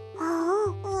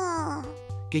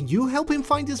 Can you help him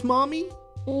find his mommy?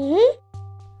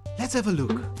 Let's have a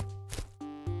look.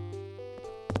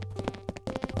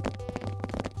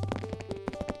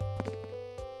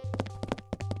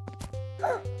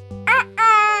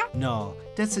 No,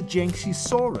 that's a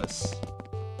Janxisaurus.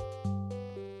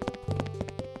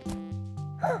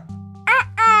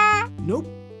 Nope,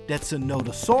 that's a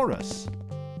Nodosaurus.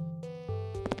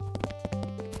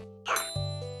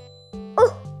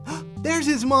 There's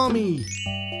his mommy!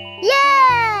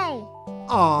 Yay!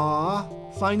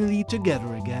 Aww, finally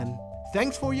together again.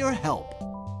 Thanks for your help.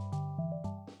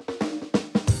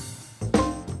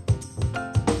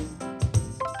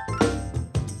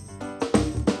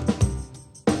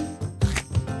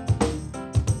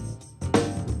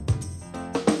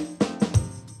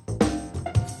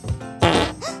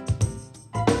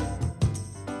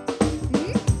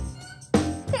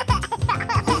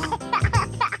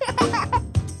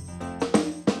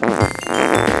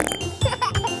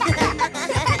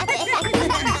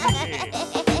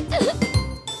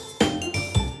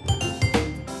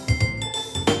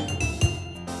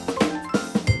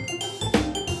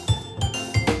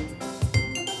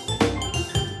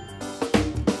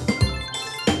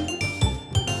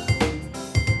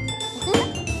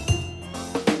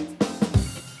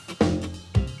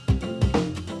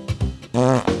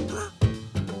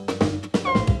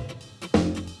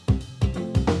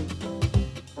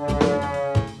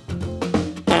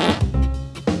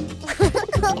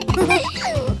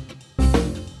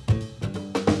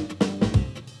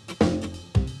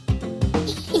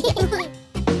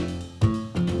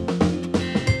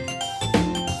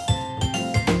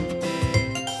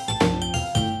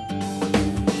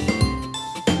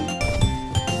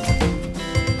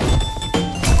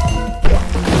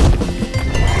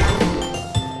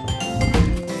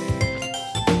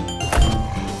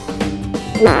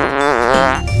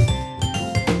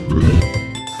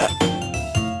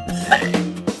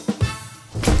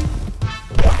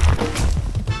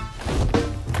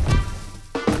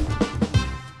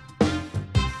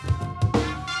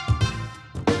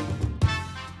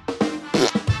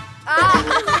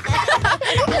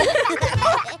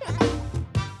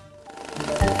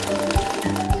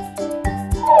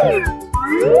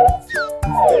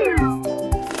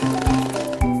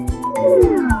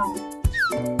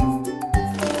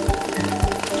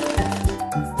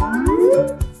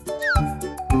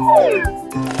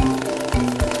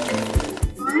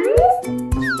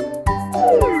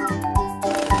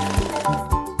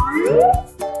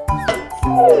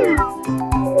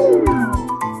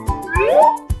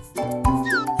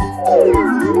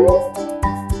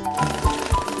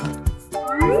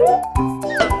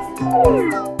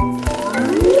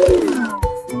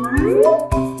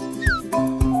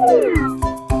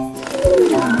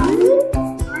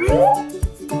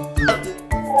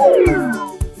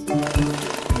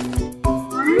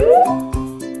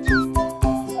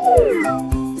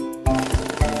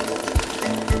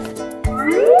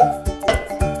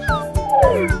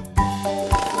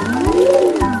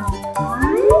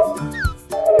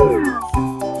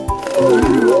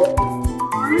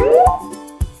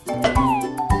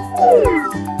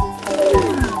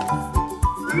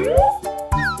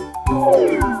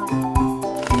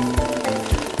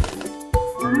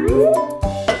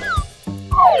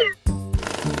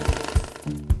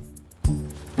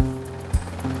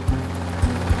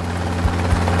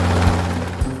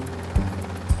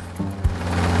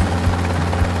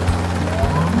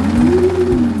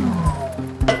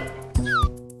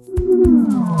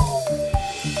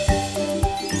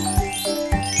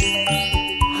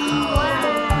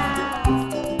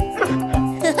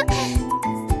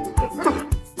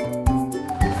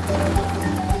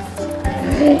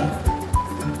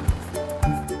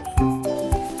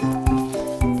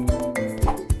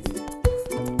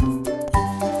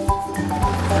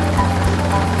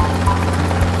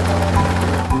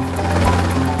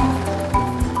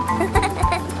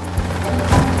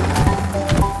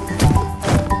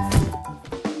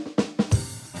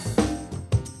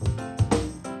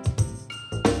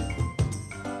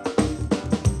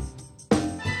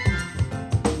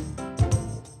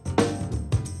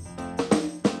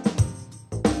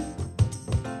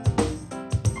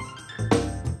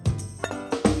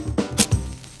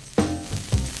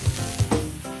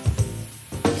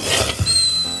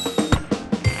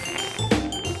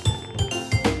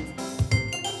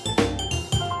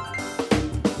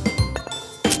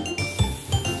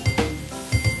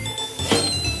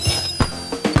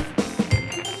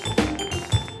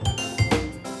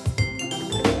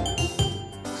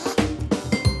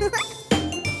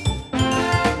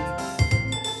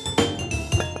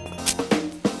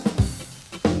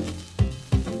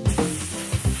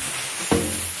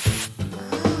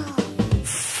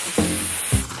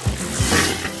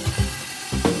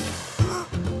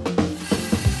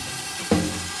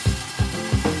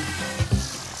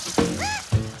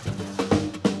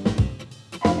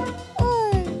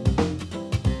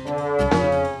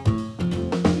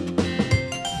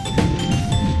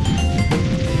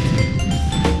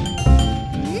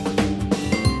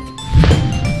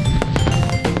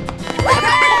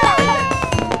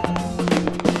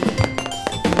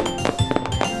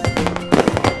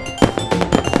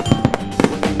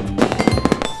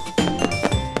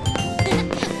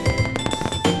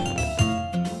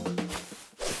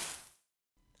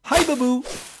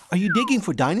 you digging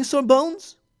for dinosaur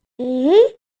bones?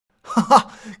 Mm-hmm. Haha,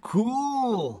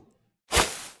 cool!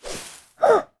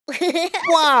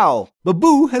 Wow!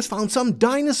 Baboo has found some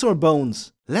dinosaur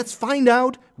bones. Let's find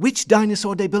out which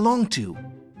dinosaur they belong to.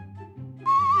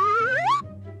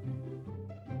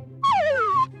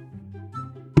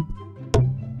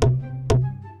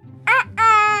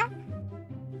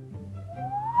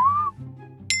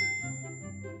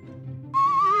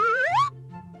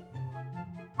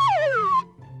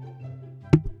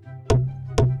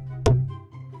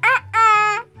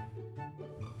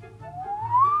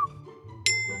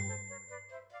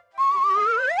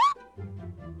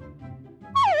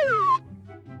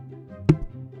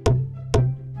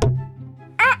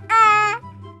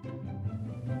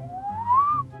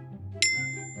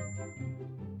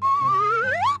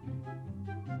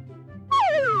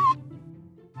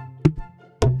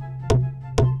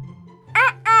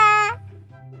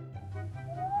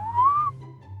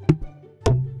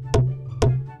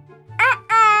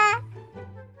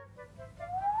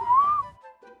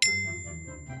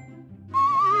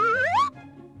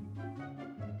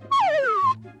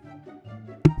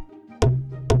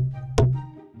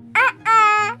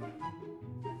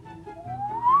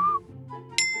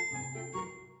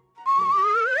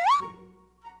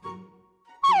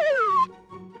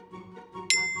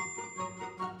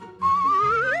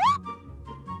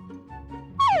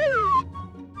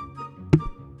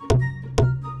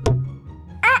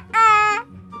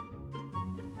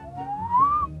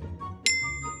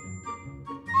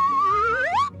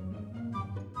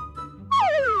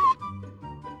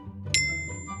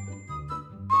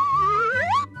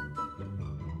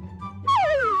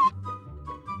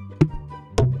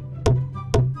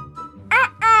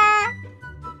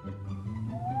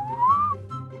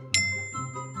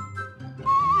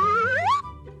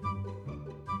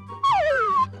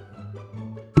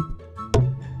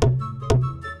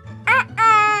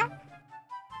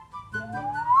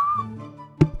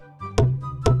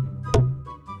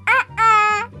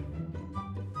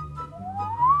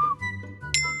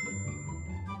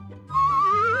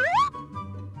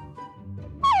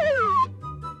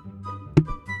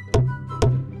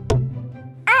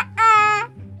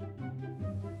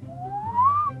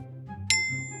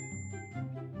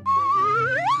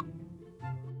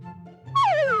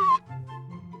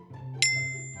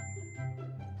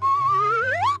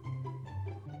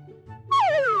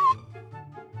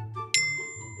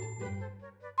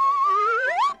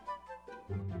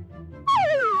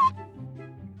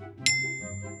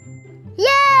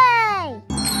 Yay!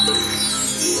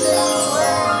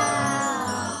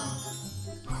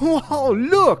 Wow,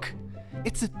 look!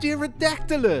 It's a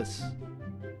pterodactylus!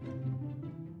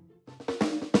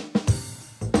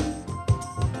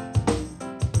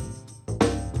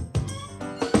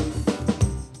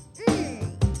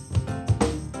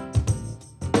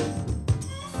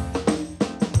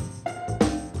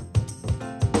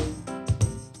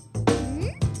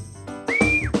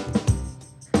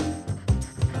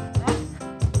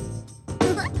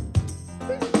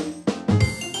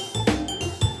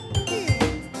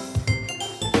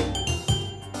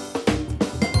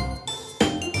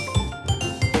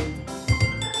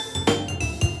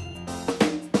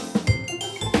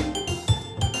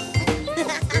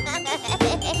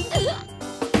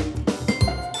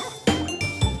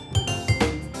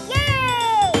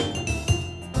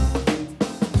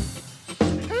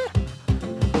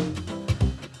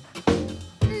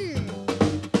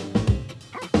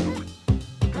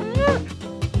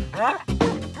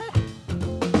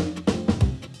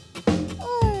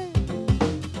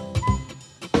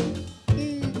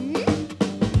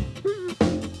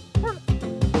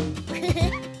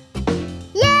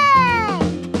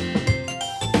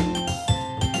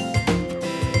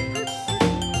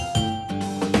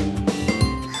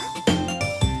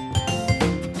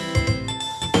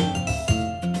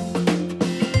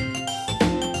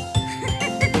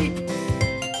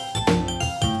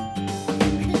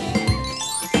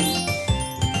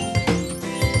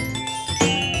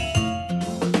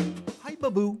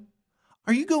 Baboo,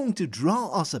 are you going to draw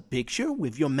us a picture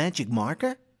with your magic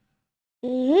marker?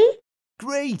 Mm-hmm.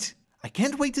 Great! I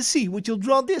can't wait to see what you'll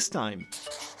draw this time.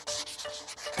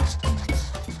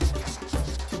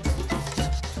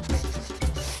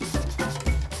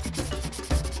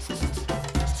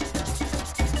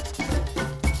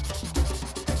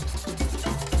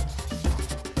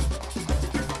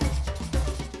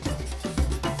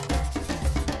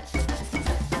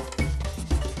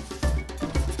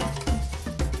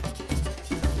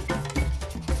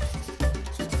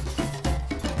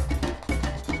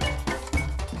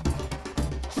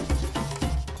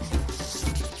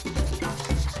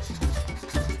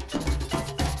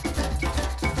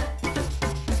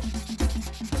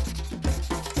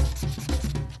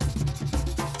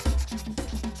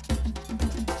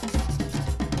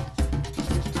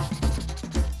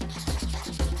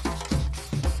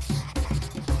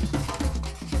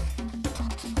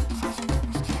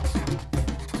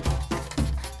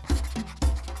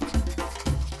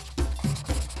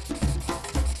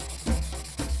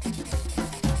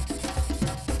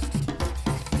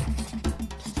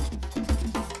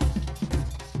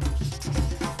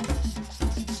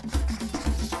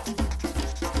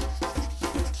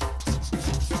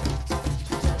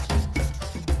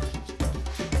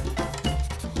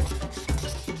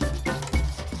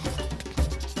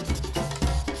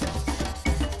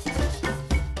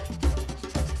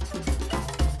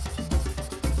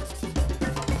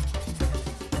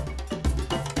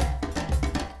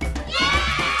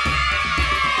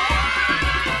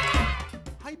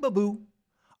 Baboo.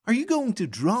 Are you going to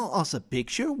draw us a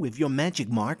picture with your magic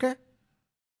marker?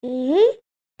 Mm-hmm.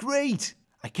 Great!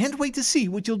 I can't wait to see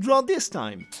what you'll draw this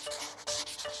time.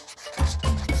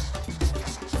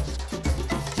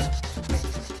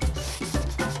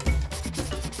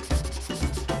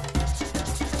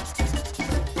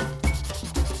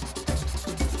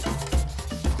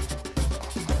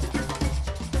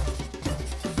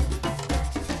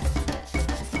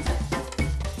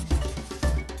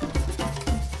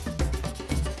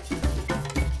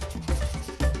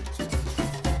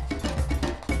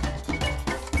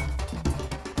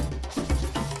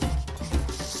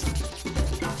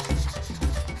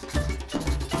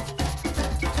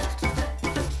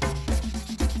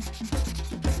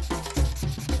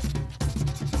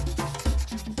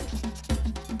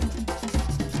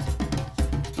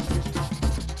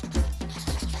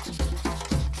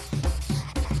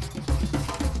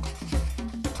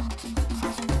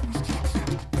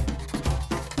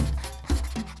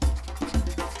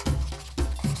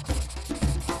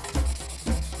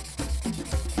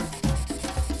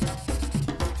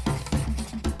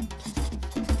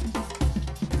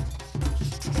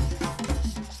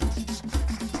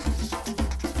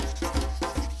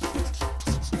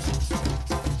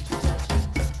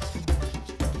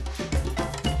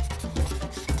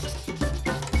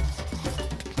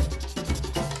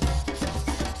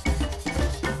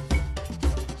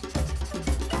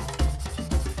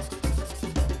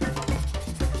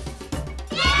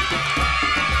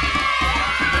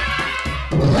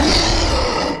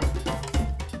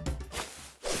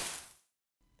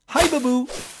 Hi, Baboo.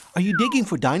 Are you digging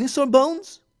for dinosaur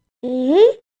bones?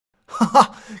 Mm-hmm.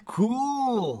 Haha,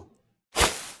 cool.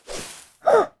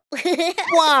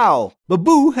 Wow!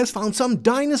 Baboo has found some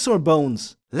dinosaur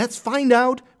bones. Let's find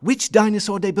out which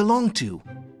dinosaur they belong to.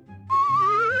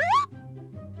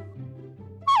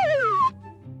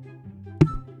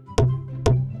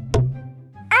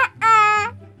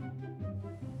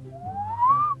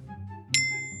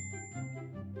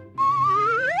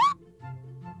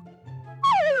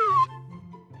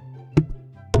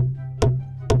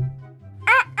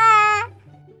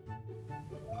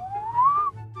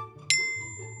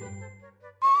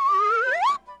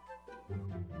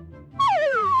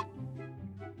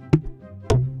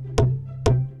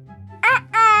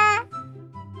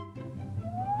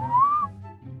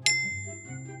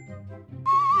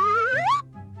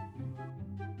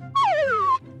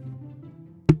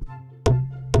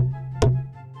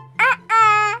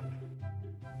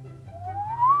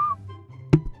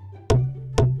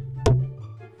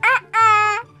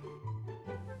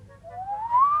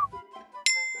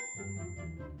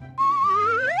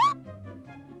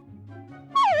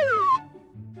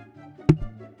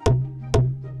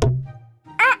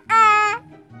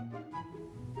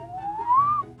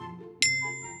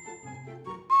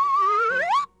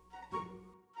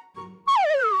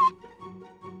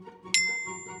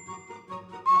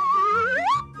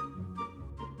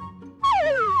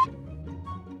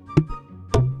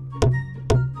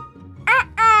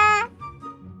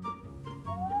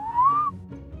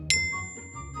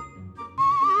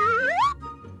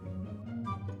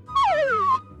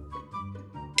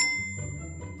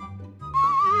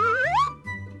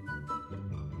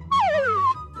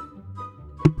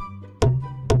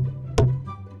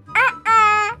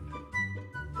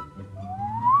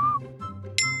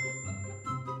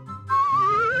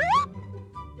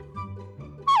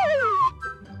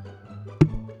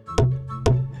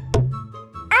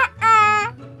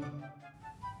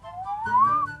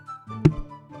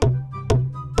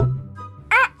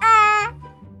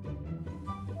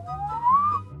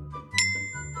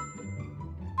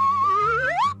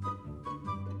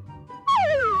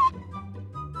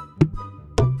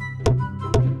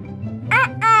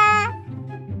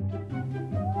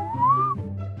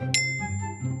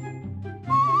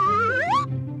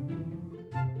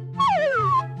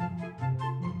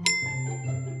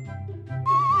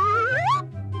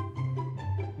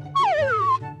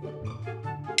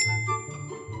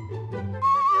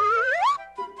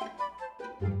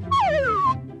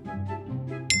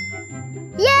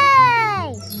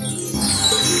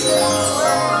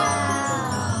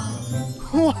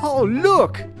 Oh,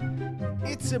 look!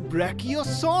 It's a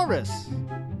Brachiosaurus!